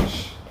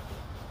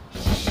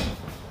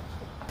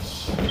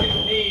 Get the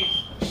knees.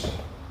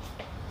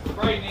 The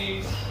right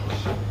knees.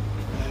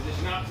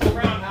 Transition out to the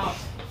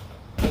roundhouse.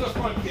 To the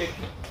front kick.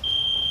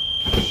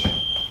 To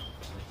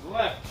the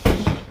left.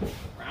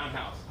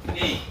 Roundhouse.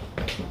 Knee.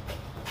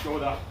 Go to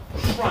the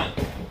front.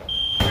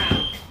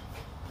 Round.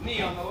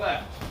 Knee on the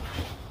left.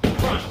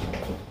 Front.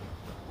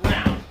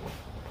 Round.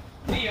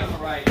 Knee on the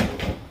right.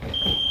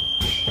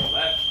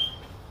 Left.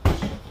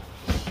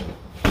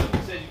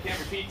 Says you can't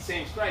repeat the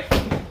same strike a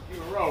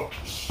few in a row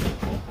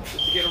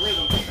just to get a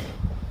rhythm.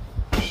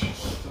 To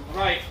the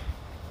right.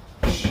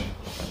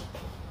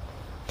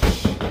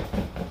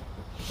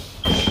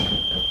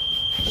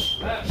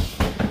 Left.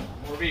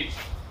 More of each.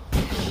 To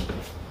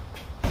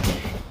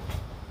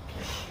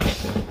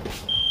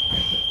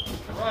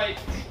the right.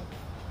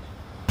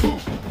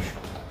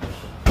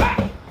 Back.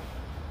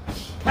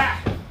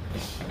 Back.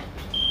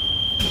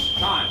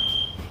 Time.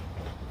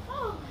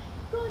 Oh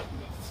my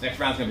goodness. Next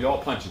round's gonna be all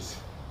punches.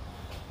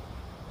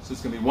 So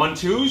it's going to be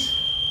 1-2s.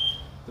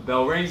 The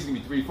bell range is going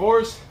to be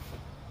 3-4s.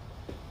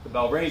 The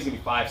bell range is going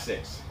to be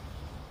 5-6.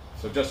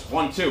 So just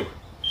 1-2.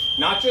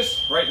 Not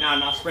just right now,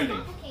 not sprinting.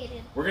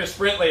 Complicated. We're going to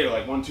sprint later,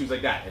 like 1-2s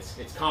like that.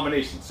 It's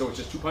combinations. So it's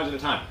just 2 punches at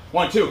a time.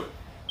 1-2.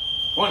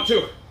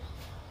 1-2.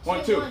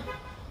 1-2.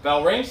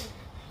 Bell rings.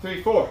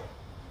 3-4.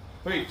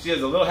 3. See,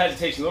 there's a little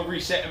hesitation, a little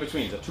reset in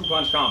between. It's a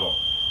 2-punch combo.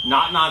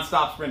 Not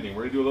non-stop sprinting.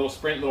 We're going to do a little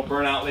sprint, a little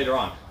burnout later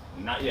on.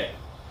 Not yet.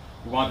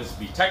 We want this to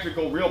be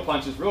technical, real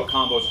punches, real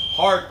combos,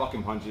 hard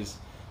fucking punches,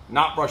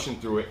 not rushing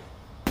through it.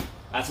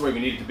 That's the way we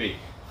need it to be.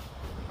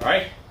 All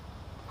right?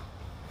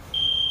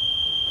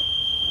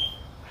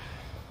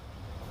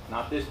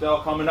 Not this bell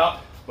coming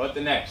up, but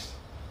the next.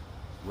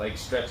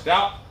 Legs stretched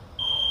out.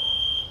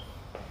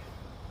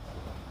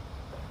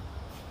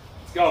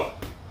 Let's go.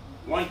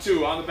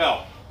 1-2 on the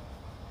bell.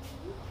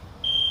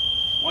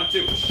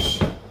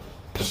 1-2.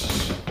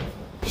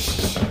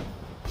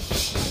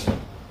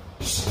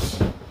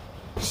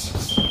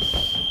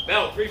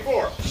 Bell,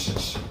 3-4.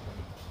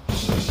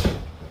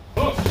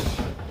 Hook.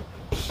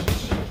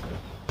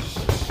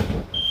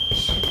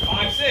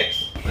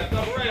 5-6. Left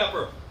upper, right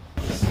upper.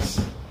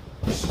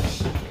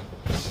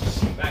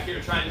 Back here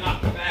trying to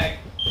knock the bag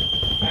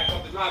back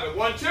up the drive at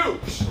 1-2.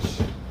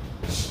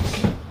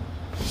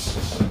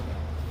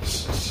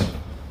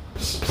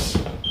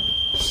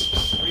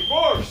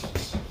 3-4s.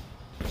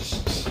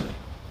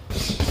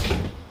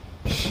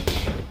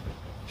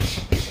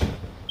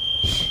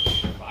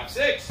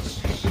 5-6.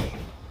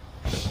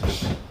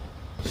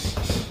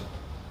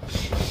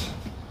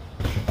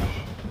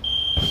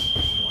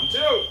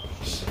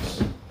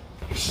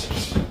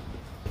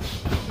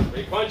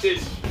 3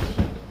 punches.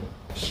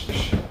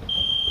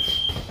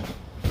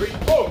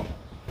 3-4.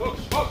 Hook,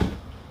 hook.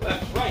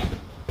 Left, right.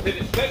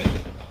 Pivot,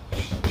 pivot.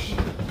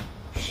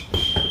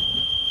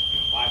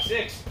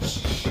 5-6.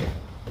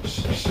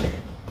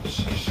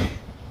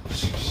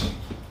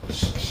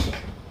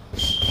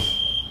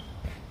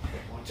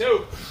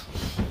 1-2.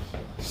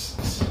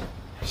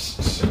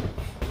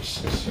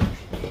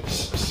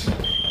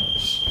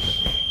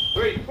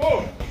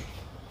 3-4.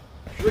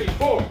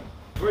 3-4.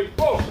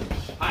 3-4.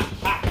 Ha,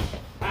 ha,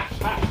 ha, ha,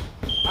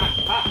 ha,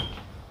 ha.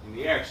 In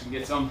the air, so you can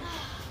get some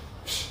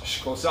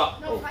close up.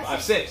 No, Oh,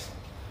 5-6.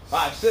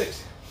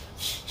 5-6.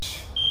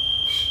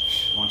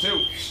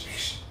 1-2.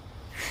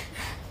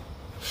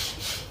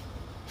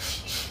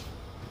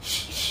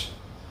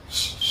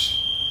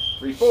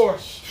 3-4.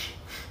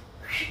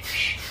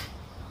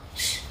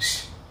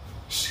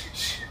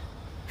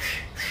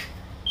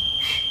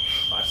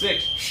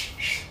 5-6.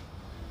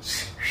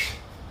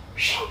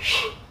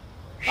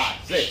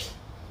 5-6.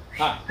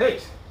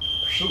 5-6.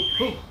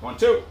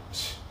 1-2.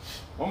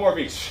 One more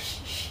beat.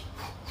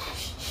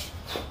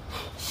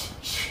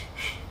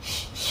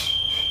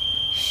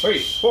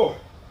 3-4.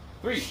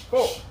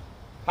 3-4.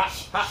 Ha,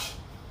 ha,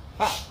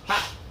 ha, ha.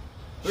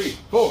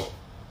 3-4.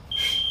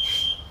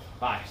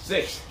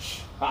 5-6.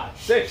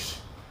 5-6.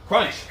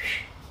 Crunch.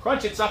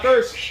 Crunch it,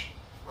 suckers.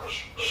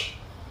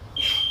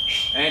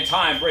 And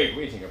time, break.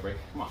 We can take a break.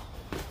 Come on.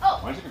 Oh.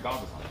 Why don't you have your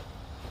goggles on?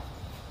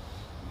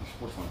 These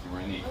sports ones you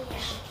wear in these. Oh, yeah.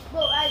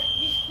 Well, I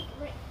just put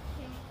right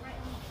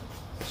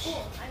on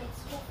school. I mean,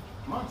 school.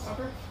 Come on,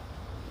 sucker.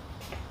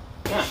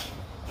 Come on.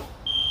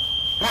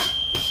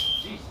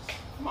 Jesus.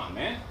 Come on,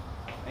 man.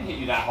 I didn't hit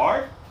you that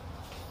hard.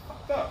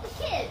 Fucked up. The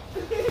kid.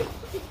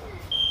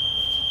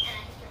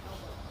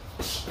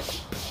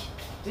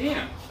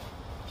 Damn.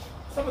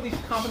 What's up with these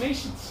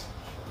combinations?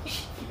 You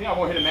think I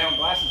won't hit a man with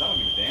glasses? I don't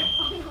give a damn.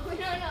 Oh,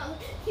 no.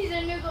 These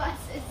are new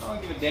glasses. I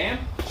don't give a damn.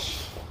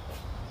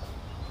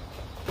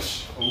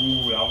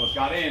 Ooh, it almost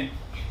got in.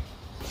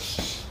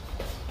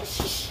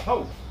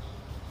 Oh.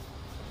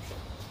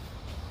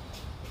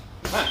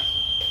 Huh.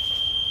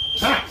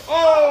 Huh.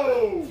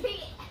 Oh!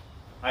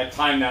 I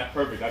timed that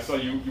perfect. I saw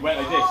you went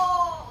like this.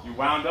 You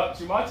wound up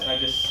too much, and I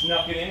just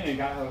snuck it in and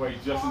got out of the way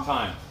just in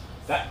time.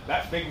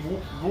 That big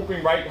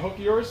whooping right hook of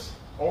yours,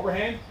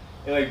 overhand,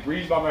 it like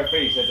breezed by my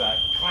face as I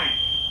clank.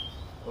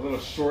 A little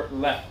short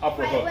left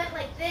upper hook. I went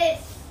like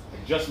this. I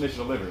just missed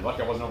your liver.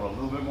 Lucky I wasn't over a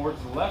little bit more to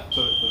the left, to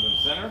the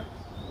center.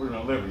 We're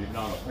going to liver, even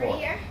on the floor.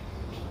 Right here?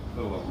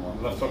 A little more.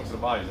 The left hook to the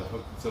body, the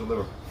hook to the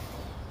liver.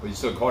 But you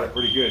still caught it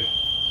pretty good.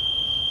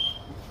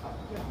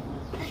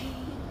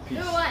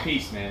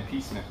 Peace, man.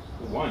 Peace, man.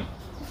 Who won?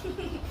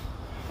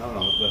 I don't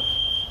know. The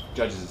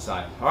judges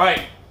decide. All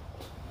right.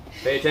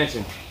 Pay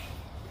attention.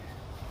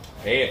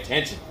 Pay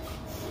attention.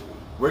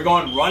 We're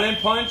going run and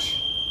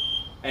punch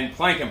and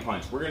plank and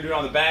punch. We're going to do it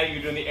on the bag.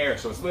 You do it in the air.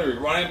 So it's literally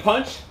run and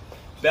punch.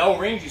 Bell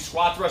rings. You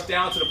squat thrust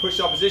down to the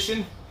push-up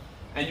position.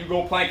 And you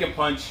go plank and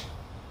punch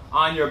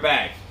on your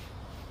bag.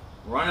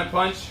 Run and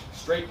punch.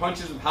 Straight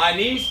punches with high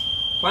knees.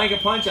 Plank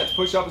and punch. That's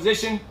push-up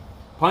position.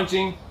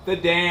 Punching the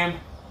damn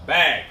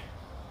bag.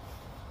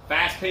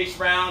 Fast-paced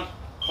round.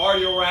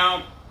 Cardio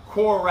round.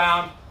 Core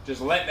round.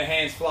 Just letting the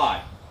hands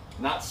fly.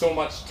 Not so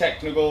much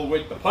technical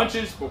with the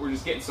punches, but we're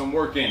just getting some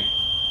work in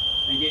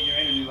and getting your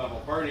energy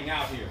level burning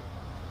out here.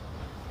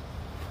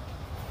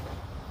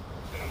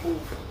 Gonna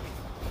move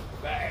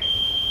back.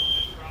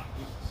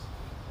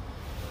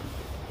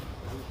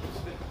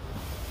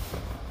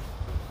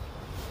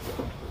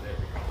 There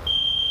we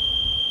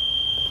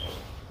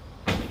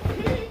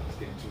go. It's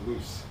getting too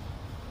loose.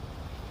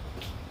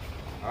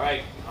 All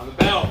right, on the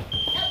bell.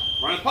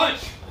 Run and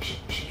punch.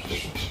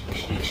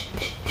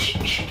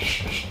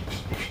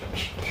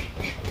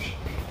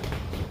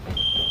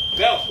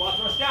 Bell, squat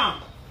thrust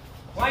down.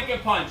 Plank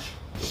and punch.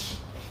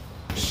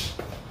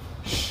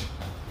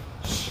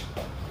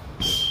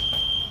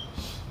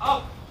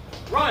 Up.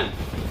 Run.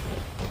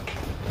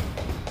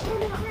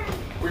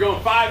 We're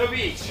going 5 of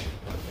each.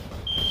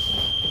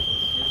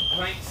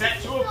 Plank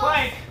set to a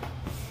plank.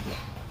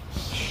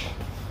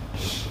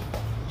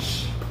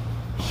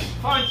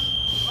 Punch.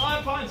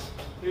 Run, punch.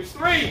 There's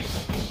 3.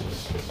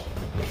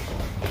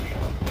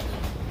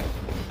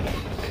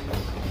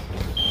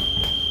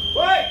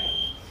 Wait.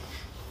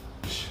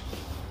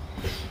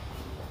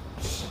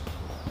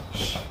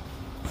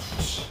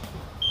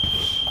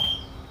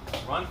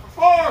 Run for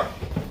 4.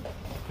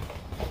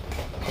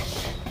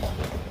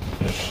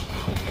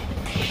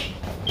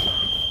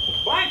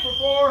 Plank for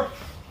 4.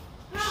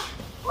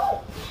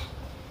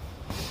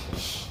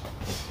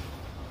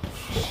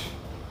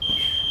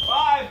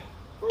 5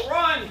 for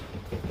run.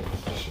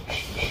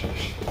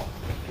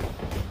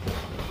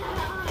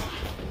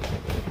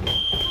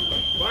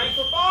 Plank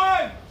for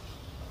 5.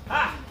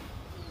 Ha!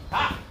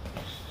 Ha!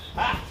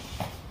 Ha!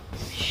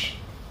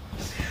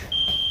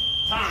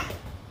 Time.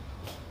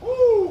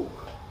 Woo!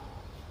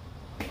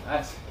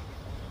 That's a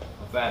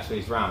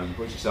fast-paced round. You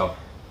push yourself.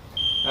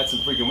 That's some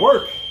freaking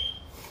work.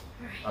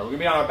 All right, we're gonna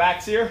be on our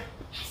backs here.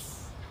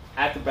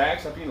 At the back,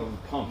 stop being a little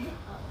pump.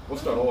 We'll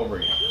start all over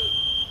again.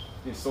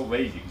 Being so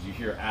lazy because you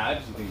hear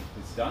abs, you think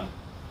it's done.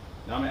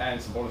 Now I'm gonna add in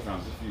some bonus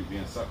rounds just for you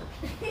being a sucker.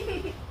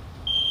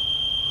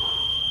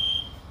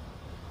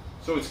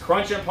 So it's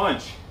crunch and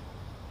punch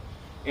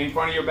in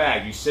front of your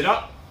bag. You sit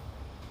up,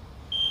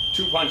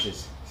 2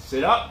 punches.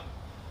 Sit up,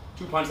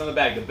 2 punches on the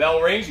bag. The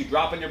bell rings, you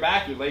drop on your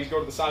back, your legs go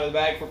to the side of the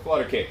bag for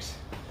flutter kicks.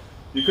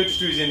 You could just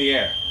do these in the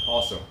air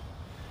also.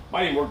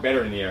 Might even work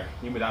better in the air,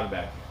 even without a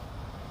bag.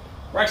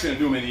 We're actually gonna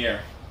do them in the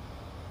air.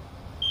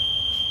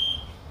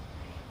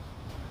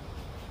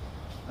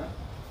 Huh?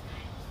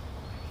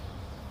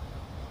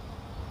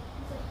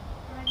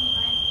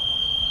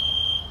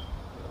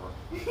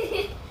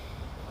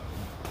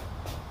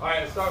 All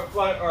right, let's start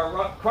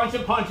with crunch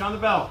and punch on the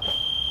bell.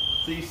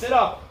 So you sit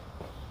up,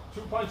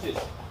 2 punches.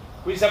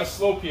 We just have a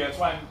slope here, that's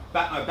why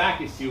my back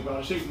is to you, but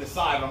I'll show you from the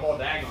side, but I'm all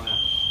diagonal now.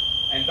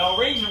 And bell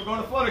rings, and we're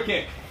going to flutter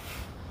kick.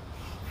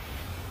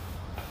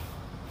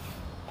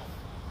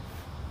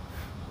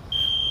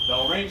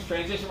 Bell rings,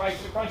 transition right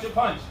to the crunch and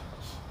punch.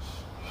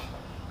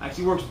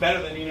 Actually works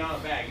better than even on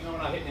a bag. You know, we're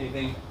not hitting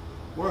anything.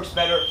 Works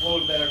better,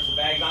 flows better, because the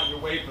bag's not in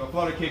your way. For the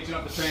flutter kicks, you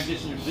don't have to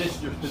transition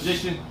your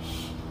position.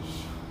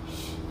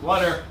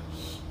 Flutter.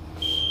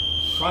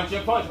 Crunch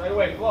and punch right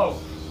away, flow.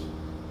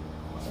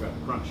 Let's grab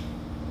the crunch.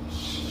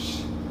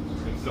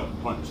 Let's get still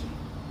punch.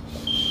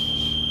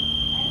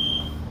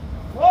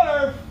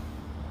 Flutter.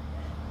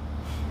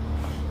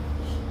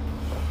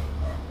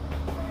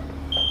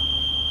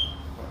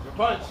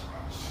 punch.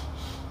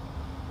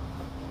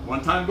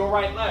 One time go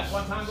right, left.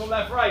 One time go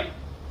left, right.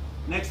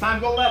 Next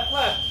time go left,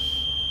 left.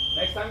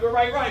 Next time go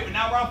right, right. But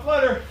now we're on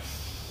flutter.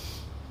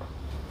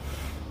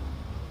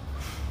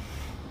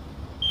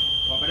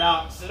 Pump it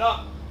out. Sit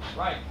up.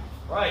 Right,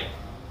 right.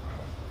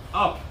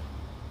 Up.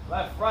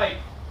 Left, right.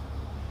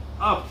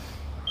 Up.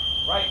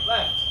 Right,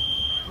 left.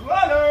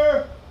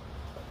 Flutter.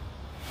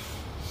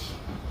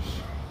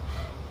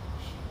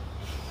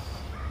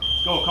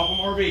 Let's go. A couple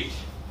more of each.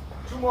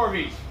 2 more of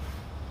each.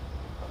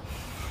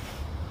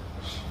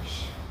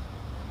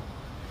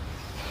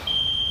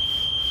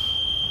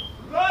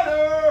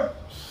 Flutter.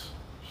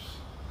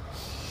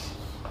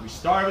 We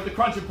started with the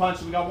crunch and punch,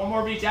 so we got 1 more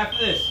of each after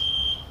this.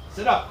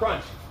 Sit up,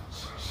 crunch.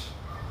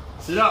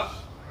 Sit up.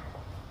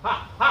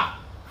 Ha, ha.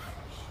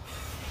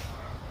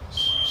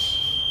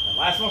 And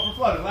last one for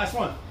flutter, last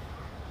one.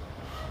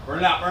 Burn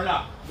it out, burn it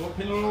out. Go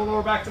pin a little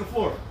lower back to the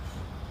floor.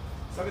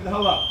 Suck it the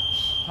hell up.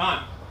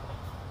 Time.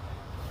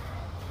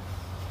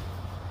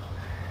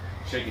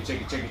 Shake it,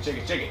 shake it, shake it, shake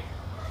it, shake it.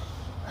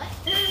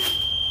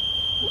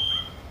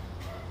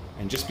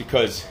 And just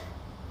because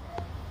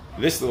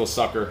this little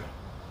sucker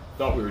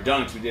thought we were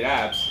done because we did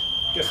abs,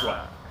 guess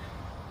what?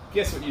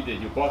 Guess what you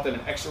did? You bought them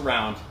an extra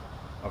round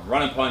of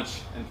run and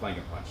punch and plank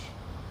and punch.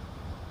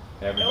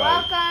 Everybody, You're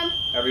welcome.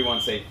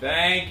 Everyone say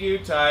thank you,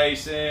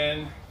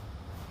 Tyson.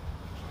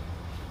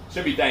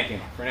 Should be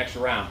thanking for an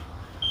extra round.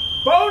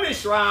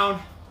 Bonus round.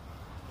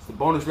 It's the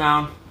bonus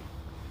round.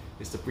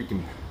 It's the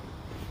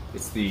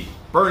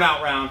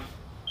burnout round.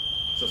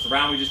 So it's the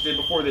round we just did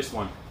before this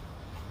one.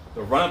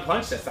 The run and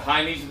punch, that's the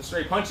high knees with the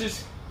straight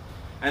punches,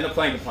 and the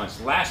plank and punch.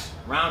 Last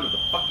round of the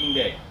fucking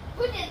day.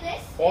 Who did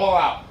this? All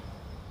out.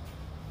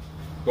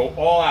 Go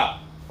all out.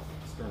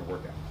 It's during the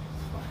workout.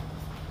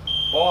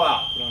 All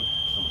out. Put on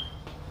somewhere.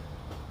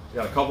 We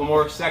got a couple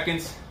more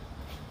seconds.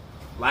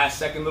 Last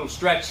second little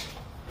stretch.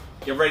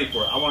 Get ready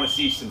for it. I want to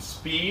see some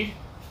speed,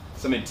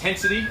 some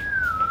intensity.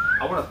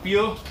 I want to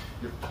feel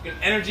your fucking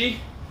energy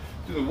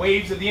through the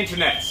waves of the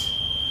internets.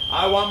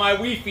 I want my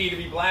Wi-Fi to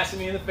be blasting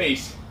me in the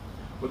face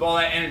with all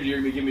that energy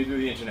you're going to be giving me through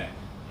the internet.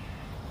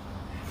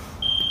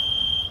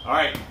 All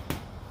right.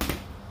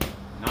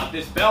 Not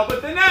this bell,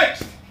 but the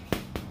next.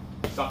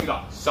 Suck it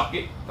up. Suck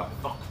it the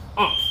fuck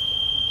up.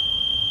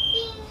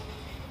 Ding.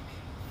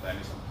 That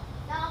is something.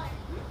 $1.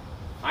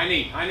 High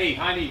knee, high knee,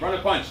 high knee. Run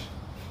a punch.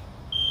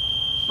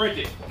 Sprint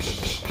it.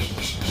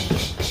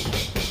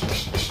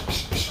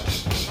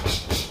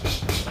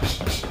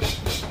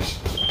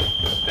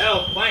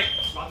 Bell, plank.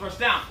 Spot thrust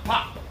down.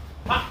 Pop,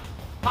 pop,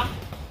 pop,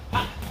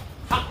 pop,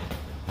 pop,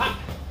 pop,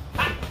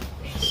 pop.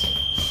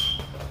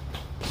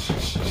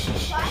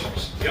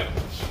 5? Yep.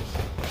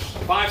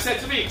 5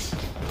 sets of each.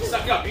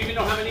 Suck up. You even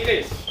know how many it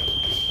is.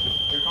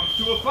 Here comes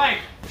 2 of plank.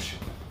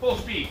 Full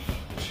speed.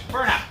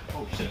 Burn out.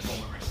 Oh shit, I stole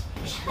my wrist.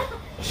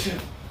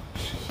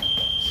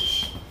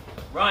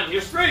 Run.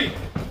 Here's 3.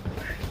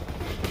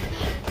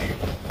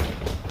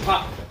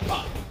 Pop,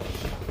 pop.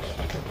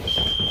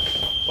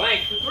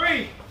 Plank for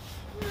 3.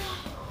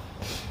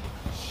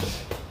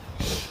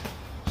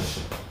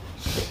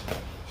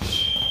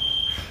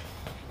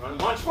 Run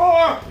punch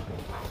 4.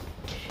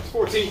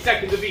 14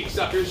 seconds of each,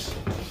 suckers.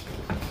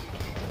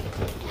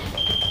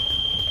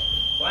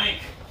 Plank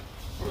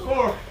for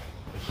 4.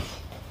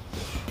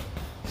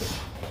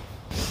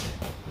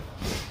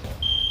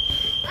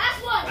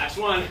 Last one. Last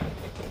one.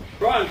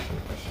 Run.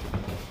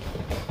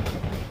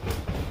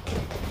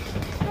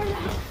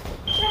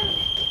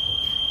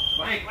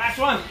 Plank. Last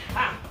one.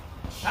 Ha.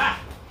 Ha.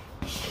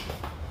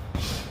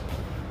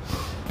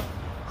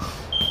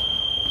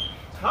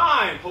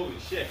 Time. Holy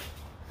shit.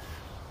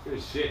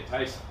 Good shit,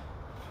 Tyson.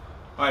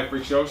 All right,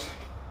 freak shows.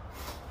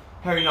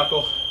 Hairy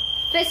knuckle.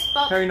 Fist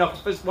bump. Hairy knuckle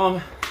fist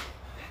bump.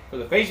 For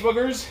the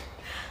Facebookers.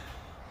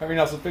 Hairy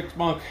knuckle fist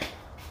bump.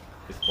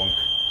 Fist bump.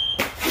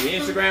 For the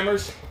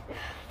Instagrammers.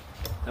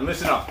 And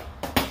listen up.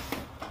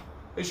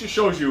 This just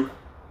shows you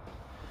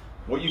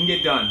what you can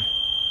get done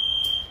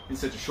in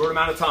such a short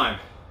amount of time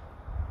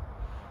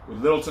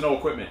with little to no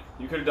equipment.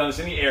 You could have done this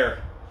in the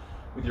air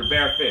with your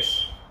bare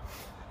fists.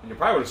 And you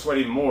probably would have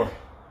sweated even more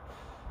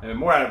and been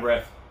more out of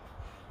breath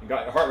and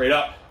got your heart rate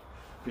up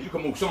because you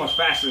can move so much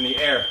faster in the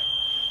air.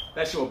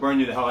 That shit will burn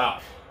you the hell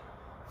out.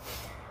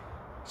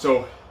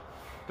 So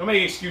don't make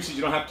any excuses.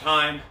 You don't have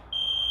time.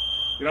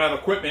 You don't have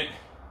equipment.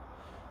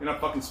 You don't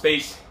have fucking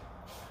space.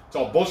 It's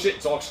all bullshit.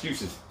 It's all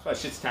excuses. That's why that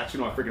shit's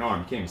tattooed on my freaking arm.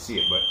 You can't even see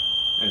it, but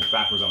and it's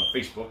backwards on the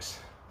Facebooks.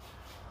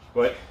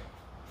 But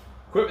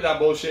quit with that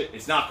bullshit.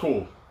 It's not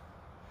cool.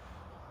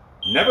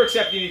 Never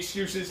accept any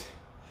excuses.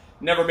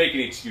 Never make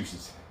any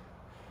excuses.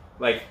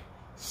 Like,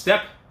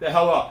 step the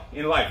hell up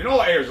in life, in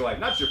all areas of life,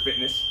 not just your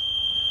fitness,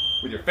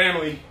 with your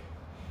family,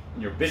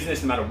 in your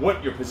business, no matter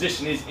what your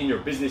position is in your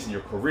business, in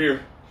your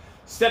career.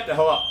 Step the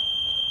hell up.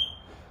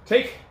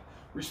 Take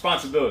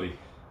responsibility.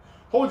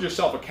 Hold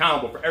yourself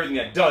accountable for everything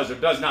that does or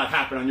does not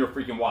happen on your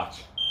freaking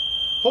watch.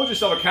 Hold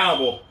yourself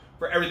accountable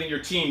for everything your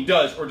team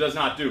does or does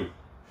not do.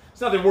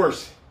 It's nothing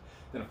worse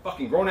than a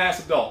fucking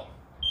grown-ass adult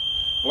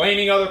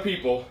blaming other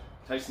people.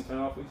 Tyson, turn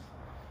it off, please.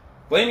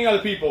 Blaming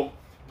other people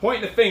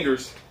pointing the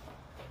fingers,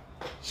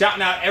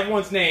 shouting out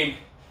everyone's name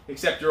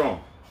except your own.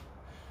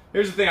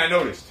 Here's the thing I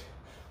noticed.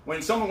 When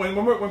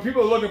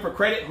people are looking for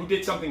credit, who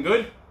did something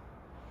good,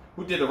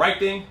 who did the right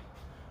thing,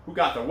 who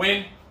got the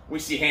win, we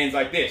see hands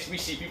like this. We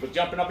see people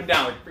jumping up and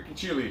down like freaking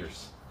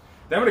cheerleaders.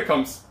 Then when it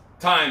comes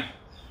time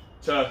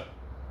to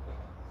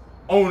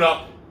own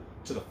up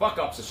to the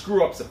fuck-ups, the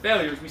screw-ups, the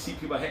failures, we see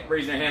people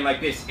raising their hand like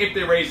this, if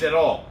they raise it at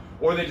all.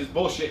 Or they just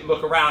bullshit and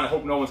look around and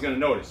hope no one's going to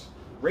notice.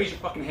 Raise your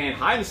fucking hand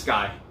high in the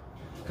sky,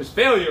 because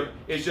failure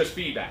is just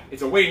feedback.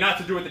 It's a way not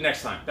to do it the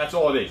next time. That's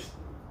all it is.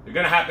 It's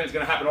going to happen. It's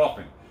going to happen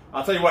often.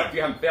 I'll tell you what, if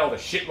you haven't failed a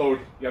shitload,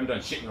 you haven't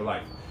done shit in your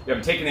life. You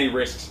haven't taken any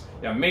risks.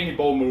 You haven't made any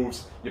bold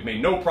moves. You've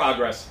made no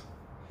progress.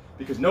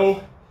 Because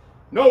no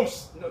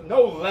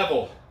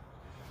level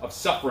of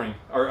suffering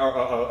or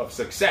of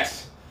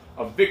success,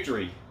 of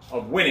victory,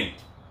 of winning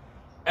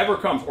ever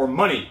comes, or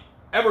money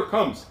ever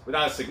comes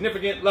without a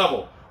significant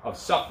level of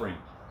suffering,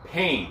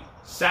 pain,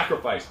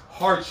 sacrifice,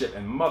 hardship,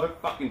 and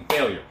motherfucking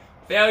failure.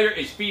 Failure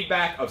is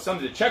feedback of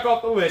something to check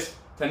off the list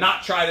to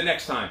not try the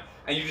next time.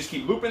 And you just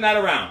keep looping that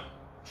around.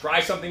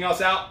 Try something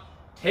else out,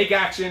 take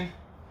action,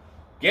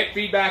 get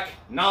feedback,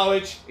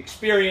 knowledge,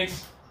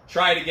 experience,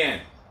 try it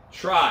again.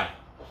 Try,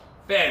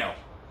 fail,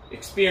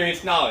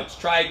 experience, knowledge.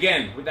 Try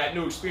again with that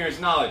new experience,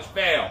 knowledge,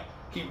 fail.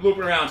 Keep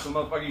looping around so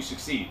motherfucker you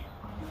succeed.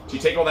 So you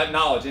take all that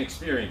knowledge and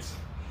experience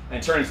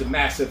and turn it into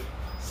massive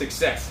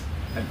success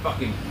and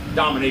fucking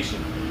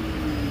domination.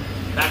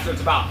 That's what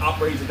it's about,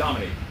 operating to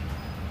dominate.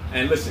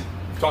 And listen,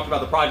 we've talked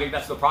about the project,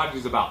 that's what the project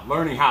is about,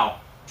 learning how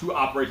to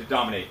operate to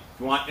dominate. If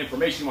you want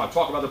information, you want to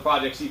talk about the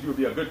project, see if you would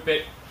be a good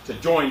fit to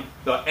join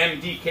the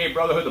MDK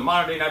Brotherhood, the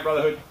Modern Day Night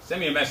Brotherhood,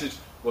 send me a message.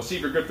 We'll see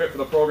if you're a good fit for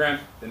the program.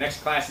 The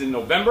next class is in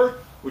November,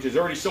 which is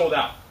already sold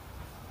out.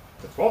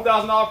 It's a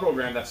 $12,000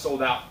 program that's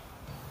sold out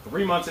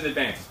 3 months in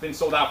advance. It's been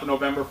sold out for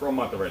November for a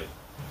month already.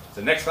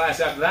 So the next class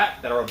after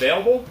that are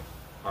available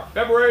are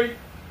February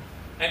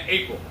and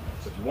April.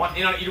 So if you want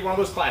in on either one of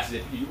those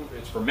classes,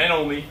 it's for men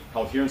only,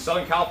 held here in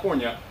Southern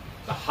California.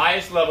 The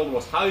highest level, the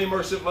most highly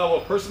immersive level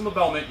of personal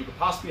development you could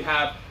possibly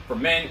have for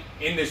men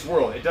in this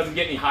world. It doesn't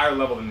get any higher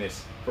level than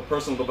this for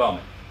personal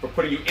development, for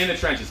putting you in the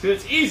trenches.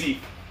 Because it's easy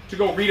to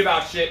go read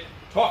about shit,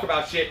 talk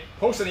about shit,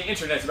 post on the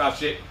internet about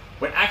shit,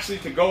 but actually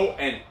to go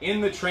and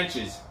in the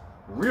trenches,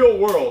 real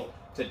world,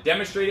 to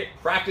demonstrate it,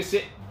 practice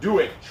it, do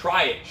it,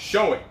 try it,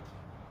 show it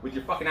with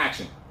your fucking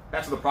action.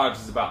 That's what the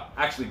project is about.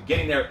 Actually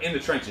getting there in the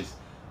trenches.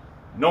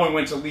 Knowing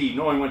when to lead,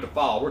 knowing when to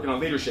follow, working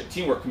on leadership,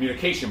 teamwork,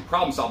 communication,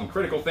 problem solving,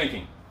 critical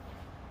thinking.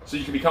 So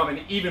you can become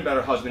an even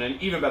better husband, an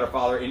even better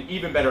father, an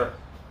even better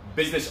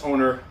business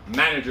owner,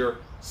 manager,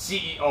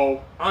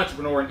 CEO,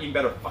 entrepreneur, an even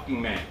better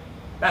fucking man.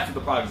 That's what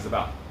the project is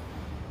about.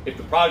 If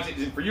the project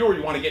isn't for you or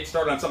you want to get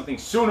started on something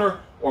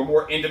sooner or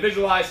more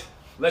individualized,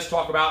 let's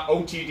talk about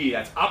OTD.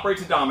 That's Operate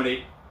to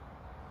Dominate,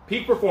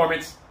 peak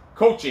performance,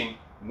 coaching,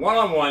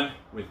 one-on-one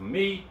with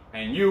me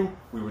and you.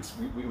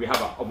 We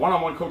have a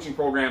one-on-one coaching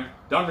program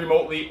done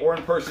remotely or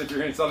in person if you're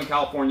here in Southern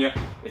California.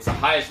 It's the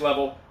highest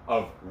level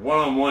of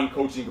one-on-one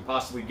coaching you could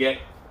possibly get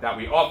that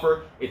we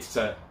offer. It's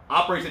to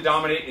operate to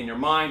dominate in your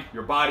mind,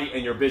 your body,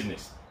 and your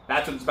business.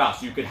 That's what it's about.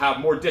 So you could have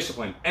more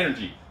discipline,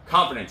 energy,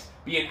 confidence,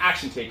 be an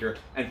action taker,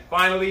 and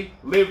finally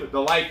live the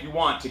life you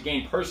want to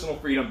gain personal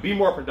freedom, be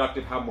more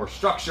productive, have more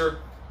structure,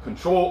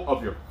 control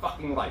of your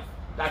fucking life.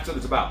 That's what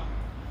it's about.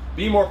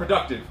 Be more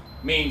productive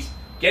means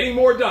getting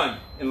more done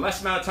in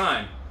less amount of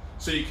time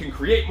so you can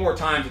create more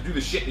time to do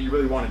the shit that you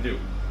really want to do.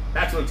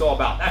 That's what it's all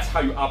about. That's how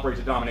you operate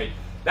to dominate.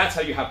 That's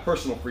how you have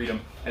personal freedom,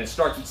 and it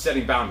starts with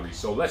setting boundaries.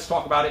 So let's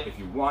talk about it. If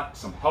you want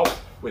some help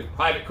with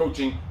private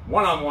coaching,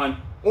 one-on-one,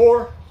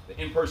 or the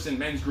in-person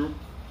men's group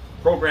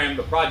program,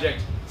 the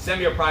project, send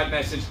me a private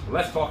message.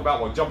 Let's talk about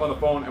it. We'll jump on the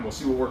phone and we'll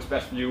see what works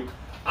best for you.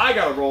 I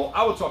gotta roll.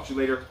 I will talk to you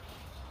later.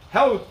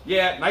 Hell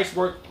yeah, nice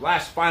work.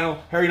 Last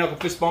final hairy knuckle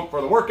fist bump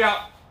for the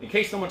workout. In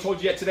case no one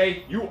told you yet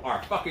today, you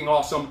are fucking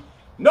awesome.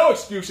 No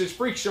excuses.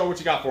 Freak show. What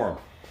you got for them?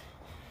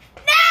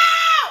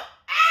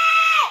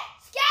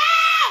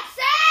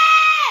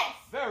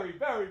 Very,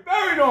 very,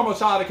 very normal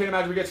child. I can't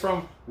imagine where he gets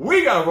from.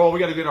 We gotta roll. We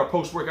gotta get our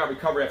post-workout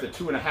recovery after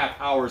 2.5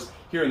 hours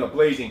here in the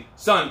blazing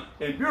sun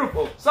in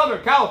beautiful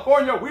Southern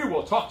California. We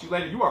will talk to you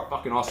later. You are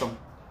fucking awesome.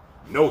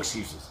 No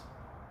excuses.